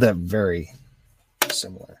 well, they're very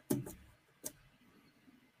similar.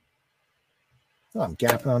 Oh, I'm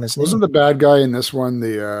gapping on his name. Wasn't the bad guy in this one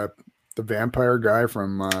the vampire guy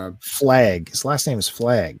from Flag? His last name is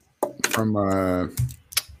Flag. From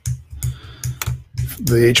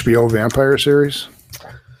the HBO vampire series,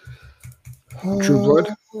 True Blood.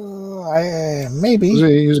 Maybe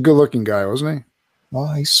he was a good-looking guy, wasn't he?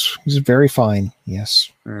 Well, he's very fine.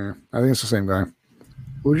 Yes, yeah, I think it's the same guy.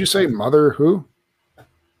 Who would you say? Mother who?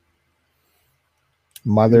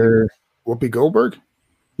 Mother Whoopi Goldberg?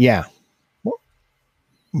 Yeah.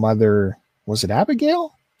 Mother, was it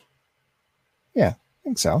Abigail? Yeah, I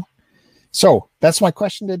think so. So that's my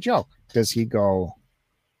question to Joe. Does he go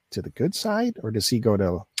to the good side, or does he go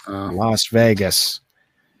to Las Vegas?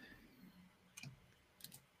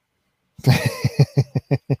 I'd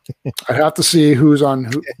have to see who's on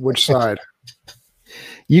which side.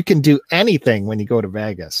 You can do anything when you go to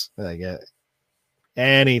Vegas. Like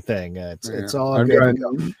anything. It's all I've good.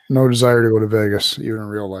 got no desire to go to Vegas, even in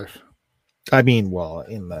real life. I mean, well,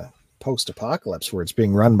 in the post-apocalypse where it's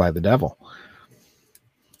being run by the devil.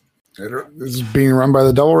 It's being run by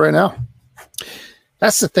the devil right now.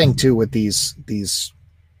 That's the thing too with these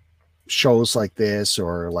shows like this,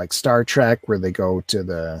 or like Star Trek, where they go to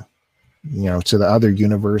the other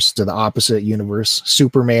universe, to the opposite universe.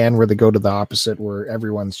 Superman, where they go to the opposite, where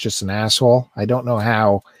everyone's just an asshole. I don't know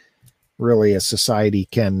how really a society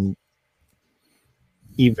can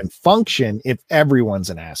even function if everyone's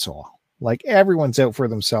an asshole. Like, everyone's out for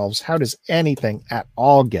themselves. How does anything at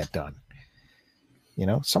all get done? You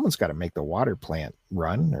know, someone's got to make the water plant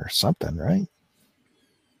run or something, right?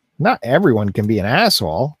 Not everyone can be an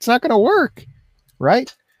asshole. It's not going to work,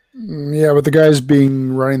 right? Yeah, but the guys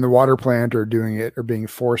running the water plant or doing it are being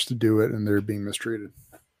forced to do it, and they're being mistreated.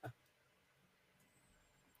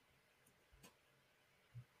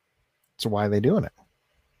 So why are they doing it?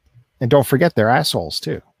 And don't forget, they're assholes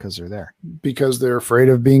too, because they're there. Because they're afraid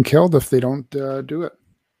of being killed if they don't do it.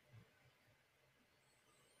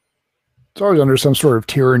 It's always under some sort of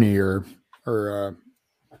tyranny or or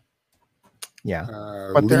Yeah.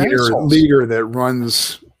 But they're assholes. leader that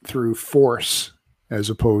runs through force as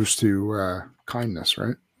opposed to kindness,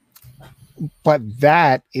 right? But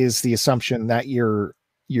that is the assumption that your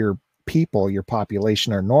people, your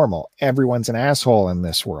population are normal. Everyone's an asshole in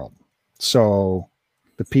this world. So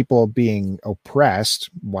the people being oppressed,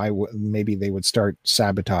 maybe they would start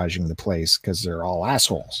sabotaging the place because they're all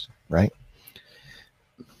assholes, right?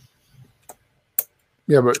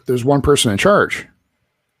 Yeah, but there's one person in charge.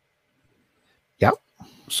 Yep.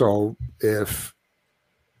 So if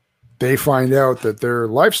they find out that their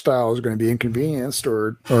lifestyle is going to be inconvenienced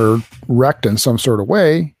or wrecked in some sort of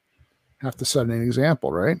way, have to set an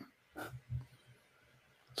example, right?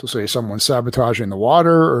 So say someone's sabotaging the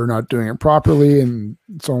water or not doing it properly and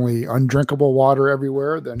it's only undrinkable water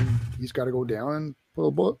everywhere, then he's got to go down and pull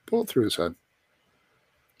a bullet through his head.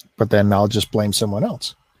 But then I'll just blame someone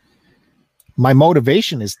else. My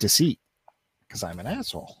motivation is deceit because I'm an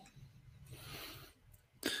asshole.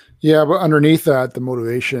 Yeah, but underneath that, the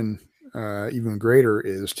motivation, even greater,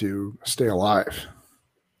 is to stay alive.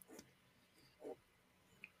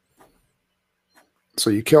 So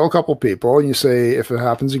you kill a couple people and you say, if it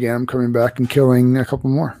happens again, I'm coming back and killing a couple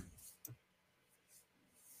more.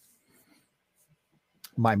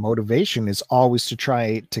 My motivation is always to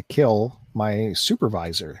try to kill my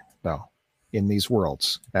supervisor, though, in these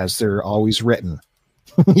worlds, as they're always written.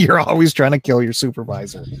 You're always trying to kill your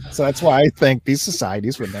supervisor. So that's why I think these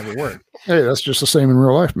societies would never work. Hey, that's just the same in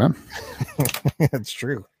real life, man. That's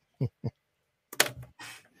true.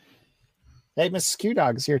 Hey, Mrs. Q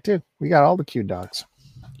Dog is here too. We got all the Q Dogs.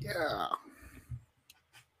 Yeah.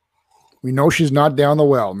 We know she's not down the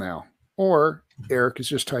well now. Or Eric is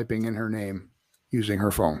just typing in her name using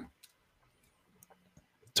her phone.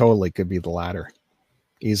 Totally could be the latter.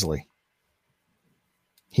 Easily.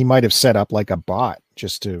 He might have set up like a bot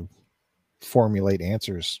just to formulate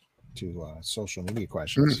answers to social media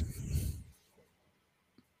questions.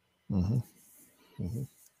 Mm-hmm. Mm-hmm.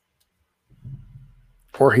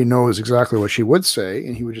 Or he knows exactly what she would say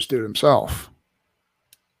and he would just do it himself.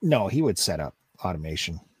 No, he would set up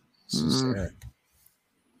automation.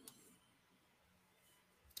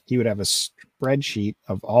 He would have a spreadsheet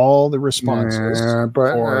of all the responses.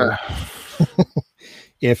 But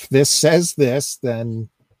if this says this, then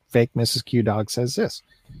fake Mrs. Q Dog says this.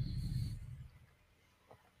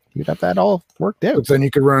 You'd have that all worked out. But then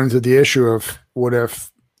you could run into the issue of what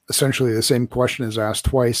if essentially the same question is asked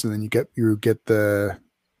twice, and then you get the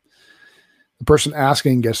person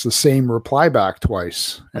asking gets the same reply back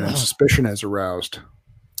twice, and suspicion is aroused.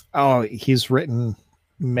 Oh, he's written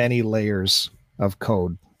many layers of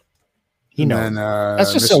code. He knows.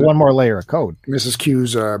 That's just one more layer of code. Mrs.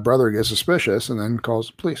 Q's brother gets suspicious and then calls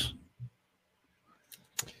the police.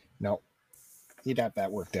 No, he'd have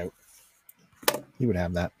that worked out. He would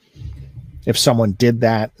have that. If someone did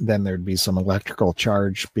that, then there'd be some electrical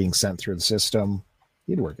charge being sent through the system.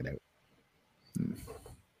 He'd work it out.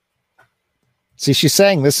 See, she's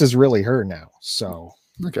saying this is really her now. So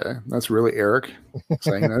okay, that's really Eric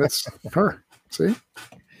saying that it's her. See,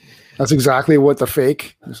 that's exactly what the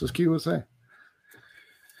fake Mrs. Q would say.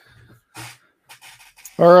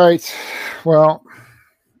 All right. Well,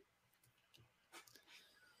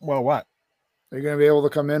 what? Are you going to be able to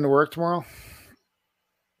come in to work tomorrow?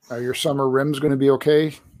 Are your summer rims going to be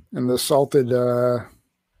okay in the salted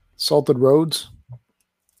roads?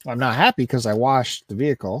 I'm not happy because I washed the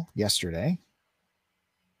vehicle yesterday.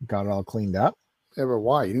 Got it all cleaned up. Yeah, but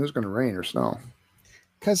why? You knew it was going to rain or snow.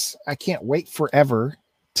 Because I can't wait forever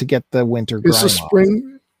to get the winter grime off. It's the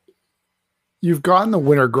spring. You've gotten the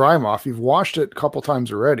winter grime off. You've washed it a couple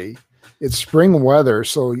times already. It's spring weather,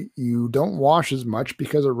 so you don't wash as much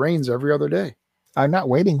because it rains every other day. I'm not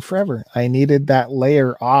waiting forever. I needed that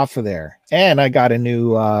layer off of there. And I got a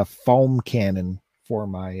new foam cannon for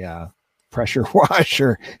my pressure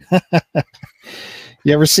washer.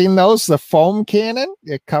 You ever seen those? The foam cannon?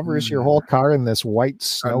 It covers your whole car in this white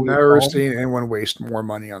snow. I've never seen anyone waste more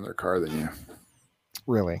money on their car than you.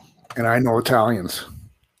 Really? And I know Italians.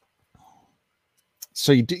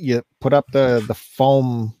 So you put up the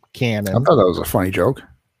foam cannon. I thought that was a funny joke.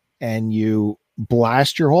 And you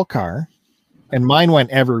blast your whole car. And mine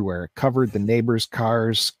went everywhere. It covered the neighbors'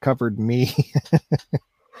 cars, covered me.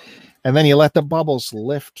 And then you let the bubbles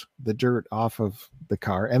lift the dirt off of the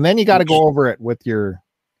car. And then you got to go over it with your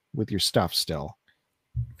stuff still.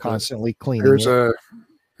 Constantly cleaning Here's a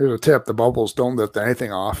tip. The bubbles don't lift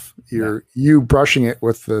anything off. You brushing it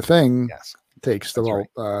with the thing takes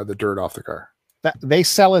the dirt off the car. They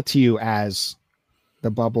sell it to you as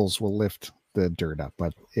the bubbles will lift the dirt up,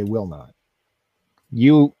 but it will not.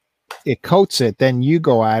 You it coats it. Then you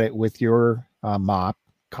go at it with your mop,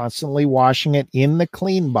 constantly washing it in the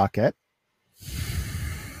clean bucket.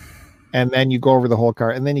 And then you go over the whole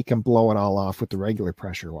car, and then you can blow it all off with the regular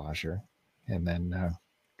pressure washer and then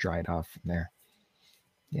dry it off from there.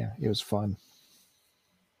 Yeah, it was fun.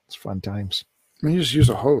 It's fun times. I mean, you just use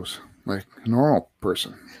a hose like a normal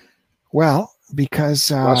person. Well,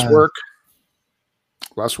 because less work.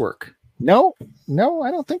 Less work. No,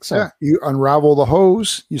 I don't think so. Yeah, you unravel the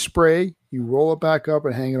hose, you spray, you roll it back up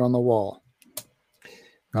and hang it on the wall.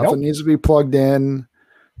 Nothing needs to be plugged in.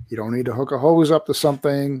 You don't need to hook a hose up to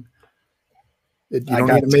something. You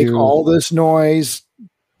don't need to make all this noise,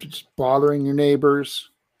 just bothering your neighbors.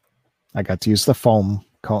 I got to use the foam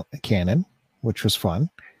cannon, which was fun.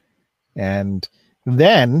 And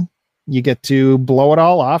then you get to blow it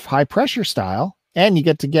all off high pressure style, and you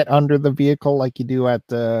get to get under the vehicle like you do at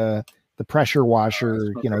the pressure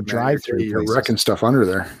washer, drive through. You're wrecking stuff under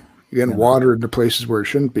there. You're getting water into places where it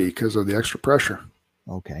shouldn't be because of the extra pressure.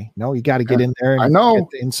 Okay. No, you got to get in there and get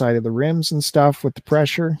the inside of the rims and stuff with the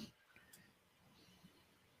pressure.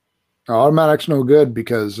 Automatic's no good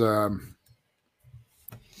because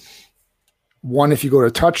one, if you go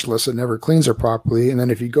to touchless, it never cleans it properly. And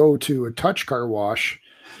then if you go to a touch car wash,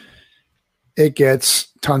 it gets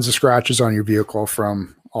tons of scratches on your vehicle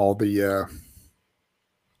from all the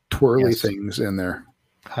twirly things in there.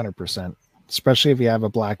 100%. Especially if you have a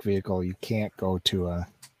black vehicle, you can't go to a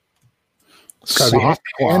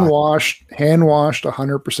hand washed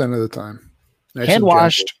 100% of the time. Nice hand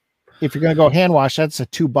washed. If you're going to go hand wash, that's a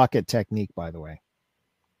 2-bucket technique, by the way.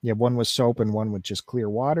 You have one with soap and one with just clear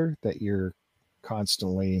water that you're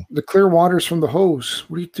constantly. The clear water's from the hose.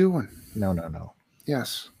 What are you doing? No.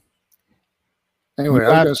 Yes. Anyway, I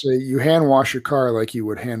was going to say, you hand wash your car like you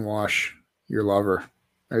would hand wash your lover.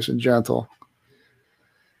 Nice and gentle.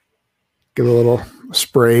 Give a little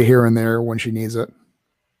spray here and there when she needs it.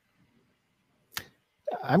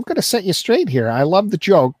 I'm going to set you straight here. I love the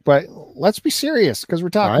joke, but let's be serious because we're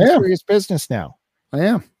talking serious business now. I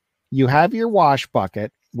am. You have your wash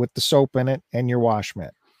bucket with the soap in it and your wash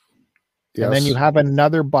mitt. Yes. And then you have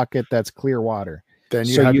another bucket that's clear water. Then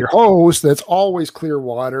you have your hose that's always clear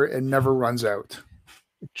water and never runs out.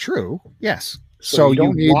 True. Yes. So you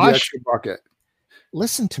don't need the extra bucket.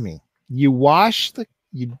 Listen to me. You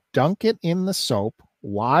dunk it in the soap,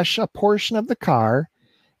 wash a portion of the car,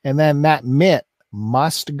 and then that mitt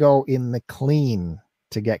must go in the clean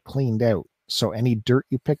to get cleaned out. So any dirt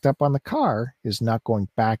you picked up on the car is not going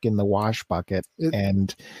back in the wash bucket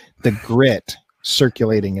and the grit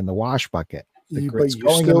circulating in the wash bucket. But you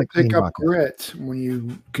still pick up grit when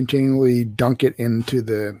you continually dunk it into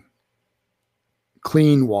the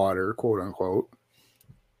clean water, quote unquote.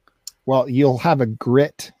 Well, you'll have a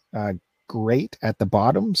grate at the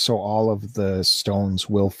bottom, so all of the stones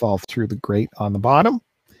will fall through the grate on the bottom.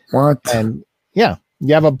 What? And yeah,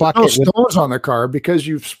 you have a bucket with stones on the car because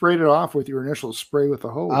you've sprayed it off with your initial spray with the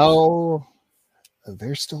hose. Oh,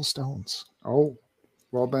 there's still stones. Oh,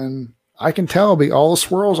 well then I can tell by all the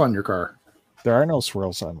swirls on your car. There are no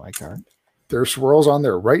swirls on my car. There's swirls on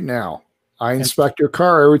there right now. I inspect your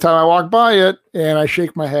car every time I walk by it, and I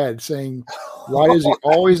shake my head saying, why does he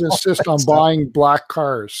always insist on buying black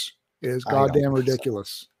cars? It is goddamn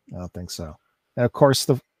ridiculous. I don't think so. And of course,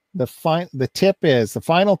 the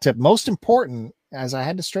final tip, most important, as I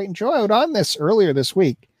had to straighten Joe out on this earlier this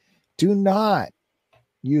week, do not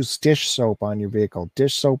use dish soap on your vehicle.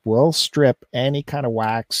 Dish soap will strip any kind of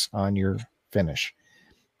wax on your finish.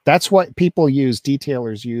 That's what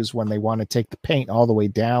detailers use when they want to take the paint all the way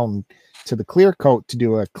down to the clear coat to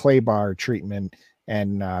do a clay bar treatment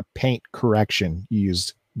and paint correction. You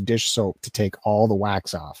use dish soap to take all the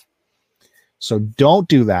wax off. So don't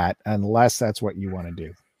do that unless that's what you want to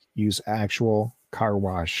do. Use actual car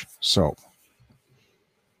wash soap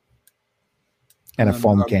and a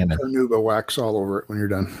foam cannon. Carnauba wax all over it when you're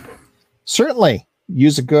done. Certainly.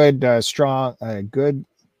 Use a good, good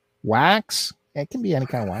wax. It can be any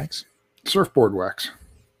kind of wax. Surfboard wax.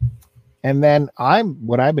 And then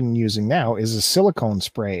what I've been using now is a ceramic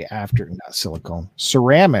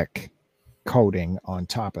coating on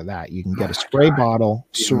top of that. You can get a spray bottle,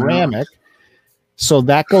 ceramic. So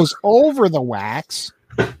that goes over the wax.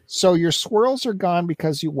 So your swirls are gone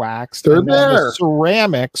because you waxed. They're there. The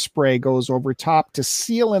ceramic spray goes over top to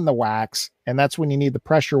seal in the wax. And that's when you need the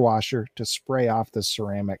pressure washer to spray off the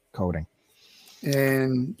ceramic coating.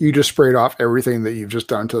 And you just sprayed off everything that you've just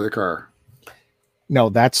done to the car. No,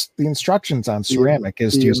 that's the instructions on ceramic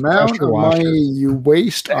is to use the amount pressure of washer money you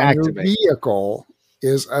waste on your vehicle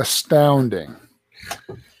is astounding.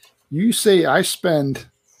 You say I spend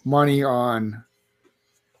money on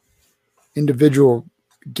individual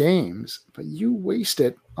games, but you waste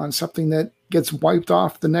it on something that gets wiped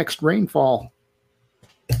off the next rainfall.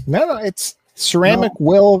 No, it's ceramic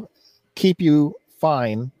will keep you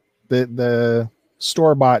fine. The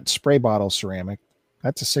store-bought spray bottle ceramic,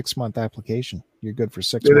 that's a 6-month application. You're good for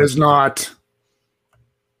 6 months. It is not.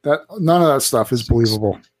 That none of that stuff is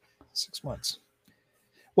believable. 6 months.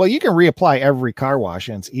 Well, you can reapply every car wash,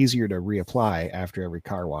 and it's easier to reapply after every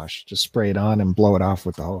car wash. Just spray it on and blow it off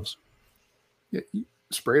with the hose. Yeah, you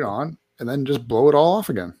spray it on and then just blow it all off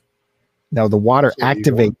again. No, the water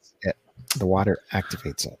activates it. The water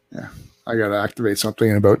activates it. Yeah, I got to activate something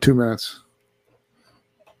in about 2 minutes.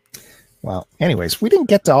 Well, anyways, we didn't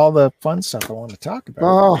get to all the fun stuff I want to talk about.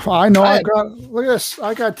 Oh, I know. Look at this.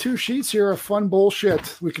 I got 2 sheets here of fun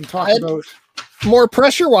bullshit we can talk about. More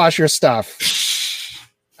pressure washer stuff.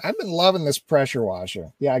 I've been loving this pressure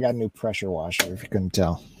washer. Yeah, I got a new pressure washer, if you couldn't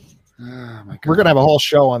tell. Oh, my God. We're going to have a whole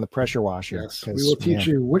show on the pressure washer. Yes, we will teach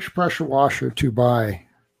you which pressure washer to buy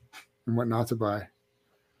and what not to buy. Are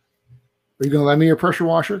you going to lend me your pressure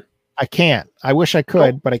washer? I can't. I wish I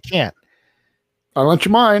could, but I can't. I'll lend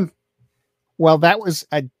you mine. Well, that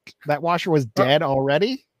washer was dead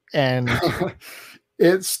already, and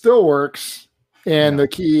it still works. And the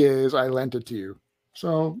key is I lent it to you,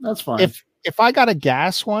 so that's fine. If I got a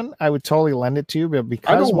gas one, I would totally lend it to you, but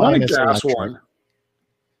because I don't want a gas one.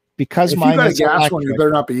 Because if mine you got is a gas electric, one, you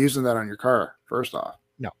better not be using that on your car. First off,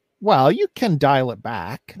 no. Well, you can dial it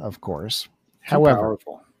back, of course. However,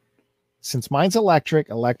 powerful. Since mine's electric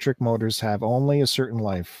motors have only a certain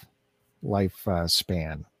life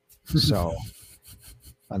span. So,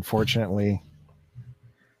 unfortunately,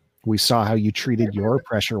 we saw how you treated your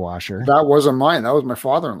pressure washer. That wasn't mine. That was my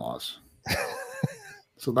father-in-law's.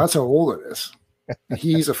 So that's how old it is.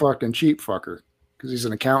 He's a fucking cheap fucker because he's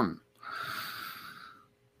an accountant.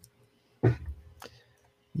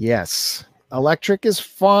 Yes. Electric is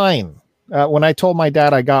fine. When I told my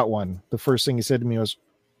dad I got one, the first thing he said to me was,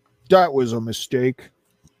 "That was a mistake.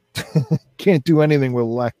 Can't do anything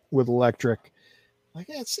with electric." Like,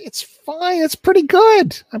 it's fine. It's pretty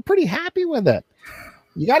good. I'm pretty happy with it.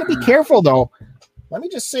 You got to be careful, though. Let me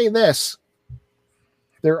just say this.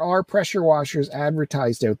 There are pressure washers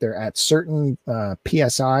advertised out there at certain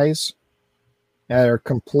PSIs that are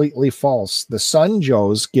completely false. The Sun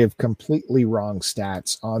Joes give completely wrong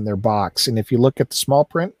stats on their box. And if you look at the small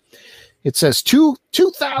print, it says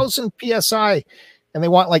 2,000 PSI, and they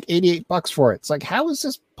want like $88 for it. It's like, how is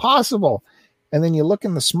this possible? And then you look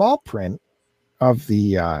in the small print of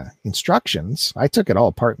the instructions. I took it all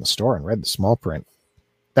apart in the store and read the small print.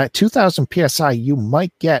 That 2,000 PSI you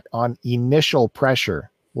might get on initial pressure.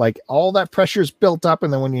 Like all that pressure is built up,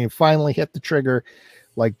 and then when you finally hit the trigger,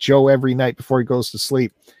 like Joe every night before he goes to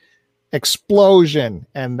sleep, explosion,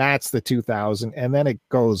 and that's the 2,000, and then it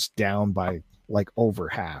goes down by like over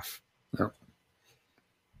half. Yep.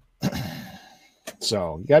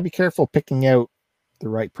 So you gotta be careful picking out the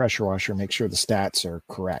right pressure washer. Make sure the stats are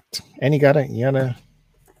correct, and you gotta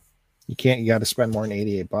spend more than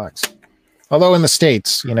 $88. Although in the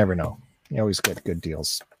States, you never know. You always get good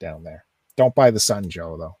deals down there. Don't buy the Sun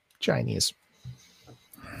Joe, though. Chinese.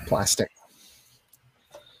 Plastic.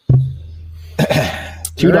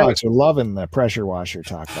 Two dogs are loving the pressure washer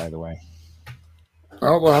talk, by the way.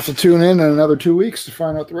 Well, we'll have to tune in another 2 weeks to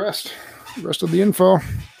find out the rest of the info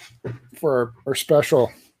for our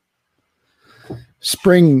special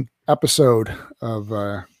spring episode of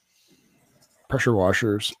pressure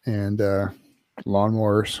washers and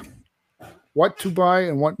lawnmowers. What to buy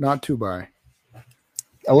and what not to buy.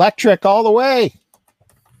 Electric all the way.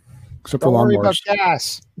 Except Don't for worry lawnmowers. about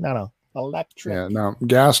gas. No. Electric. Yeah, no.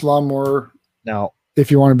 Gas lawnmower. No.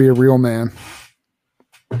 If you want to be a real man.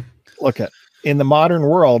 Look at in the modern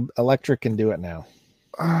world, electric can do it now.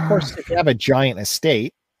 Of course, if you have a giant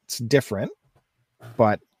estate, it's different,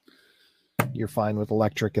 but you're fine with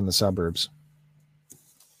electric in the suburbs.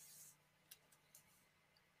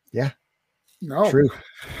 Yeah. No. True.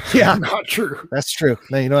 Yeah. Not true. That's true.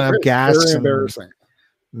 No, you don't have gas. Very embarrassing.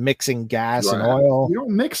 Mixing gas and oil. You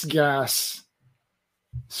don't mix gas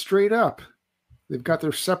straight up. They've got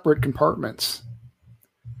their separate compartments.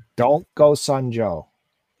 Don't go Sun Joe.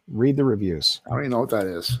 Read the reviews. I don't even know what that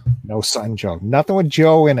is. No Sun Joe. Nothing with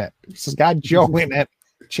Joe in it. If it's got Joe in it,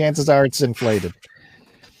 chances are it's inflated.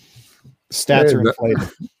 Stats are inflated.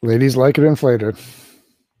 Ladies like it inflated.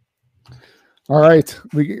 All right.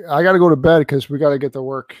 I got to go to bed because we got to get to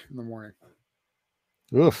work in the morning.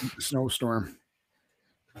 Oof. Snowstorm.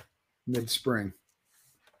 Mid-spring.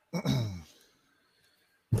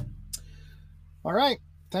 All right.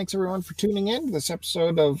 Thanks, everyone, for tuning in to this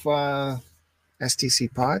episode of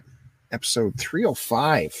STC Pod, episode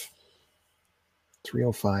 305.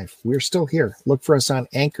 3:05. We're still here. Look for us on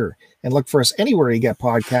Anchor and look for us anywhere you get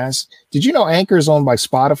podcasts. Did you know Anchor is owned by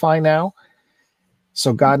Spotify now?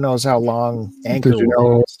 So God knows how long Anchor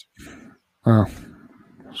will last. Oh.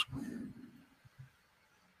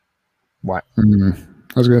 What? I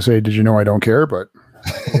was going to say, did you know I don't care? But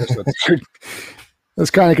I guess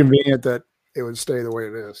that's kind of convenient that it would stay the way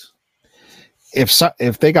it is.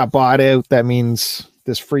 If they got bought out, that means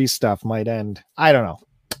this free stuff might end. I don't know.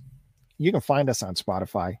 You can find us on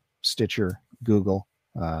Spotify, Stitcher, Google,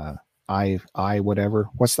 whatever.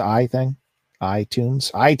 What's the I thing?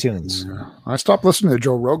 iTunes. Yeah. I stopped listening to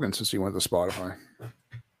Joe Rogan since he went to Spotify.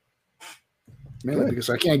 Mainly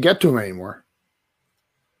because I can't get to him anymore.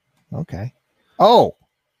 Okay. Oh,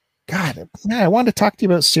 God, man, I wanted to talk to you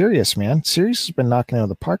about Sirius, man. Sirius has been knocking out of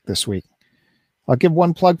the park this week. I'll give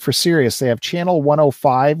one plug for Sirius. They have channel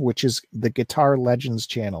 105, which is the Guitar Legends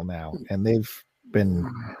channel now, and they've been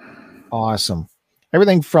awesome.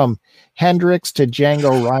 Everything from Hendrix to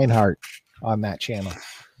Django Reinhardt on that channel.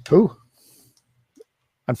 Who?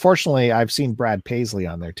 Unfortunately, I've seen Brad Paisley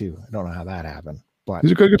on there too. I don't know how that happened, but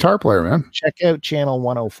he's a good guitar player, man. Check out channel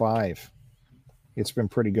 105. It's been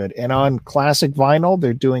pretty good. And on classic vinyl,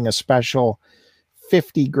 they're doing a special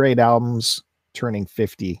 50 great albums turning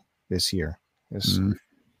 50 this year. It's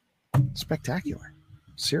spectacular.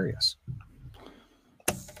 Serious.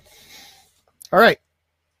 All right.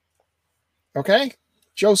 Okay.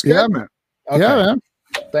 Joe's good. Yeah, man. Okay. Yeah, man.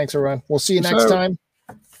 Thanks, everyone. We'll see you next time.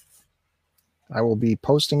 I will be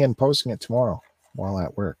posting it tomorrow while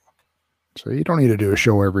at work. So you don't need to do a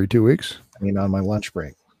show every 2 weeks. I mean, on my lunch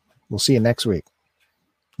break. We'll see you next week.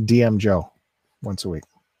 DM Joe once a week.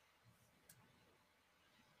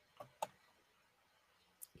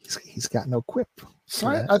 He's got no quip.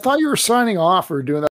 I thought you were signing off or doing that.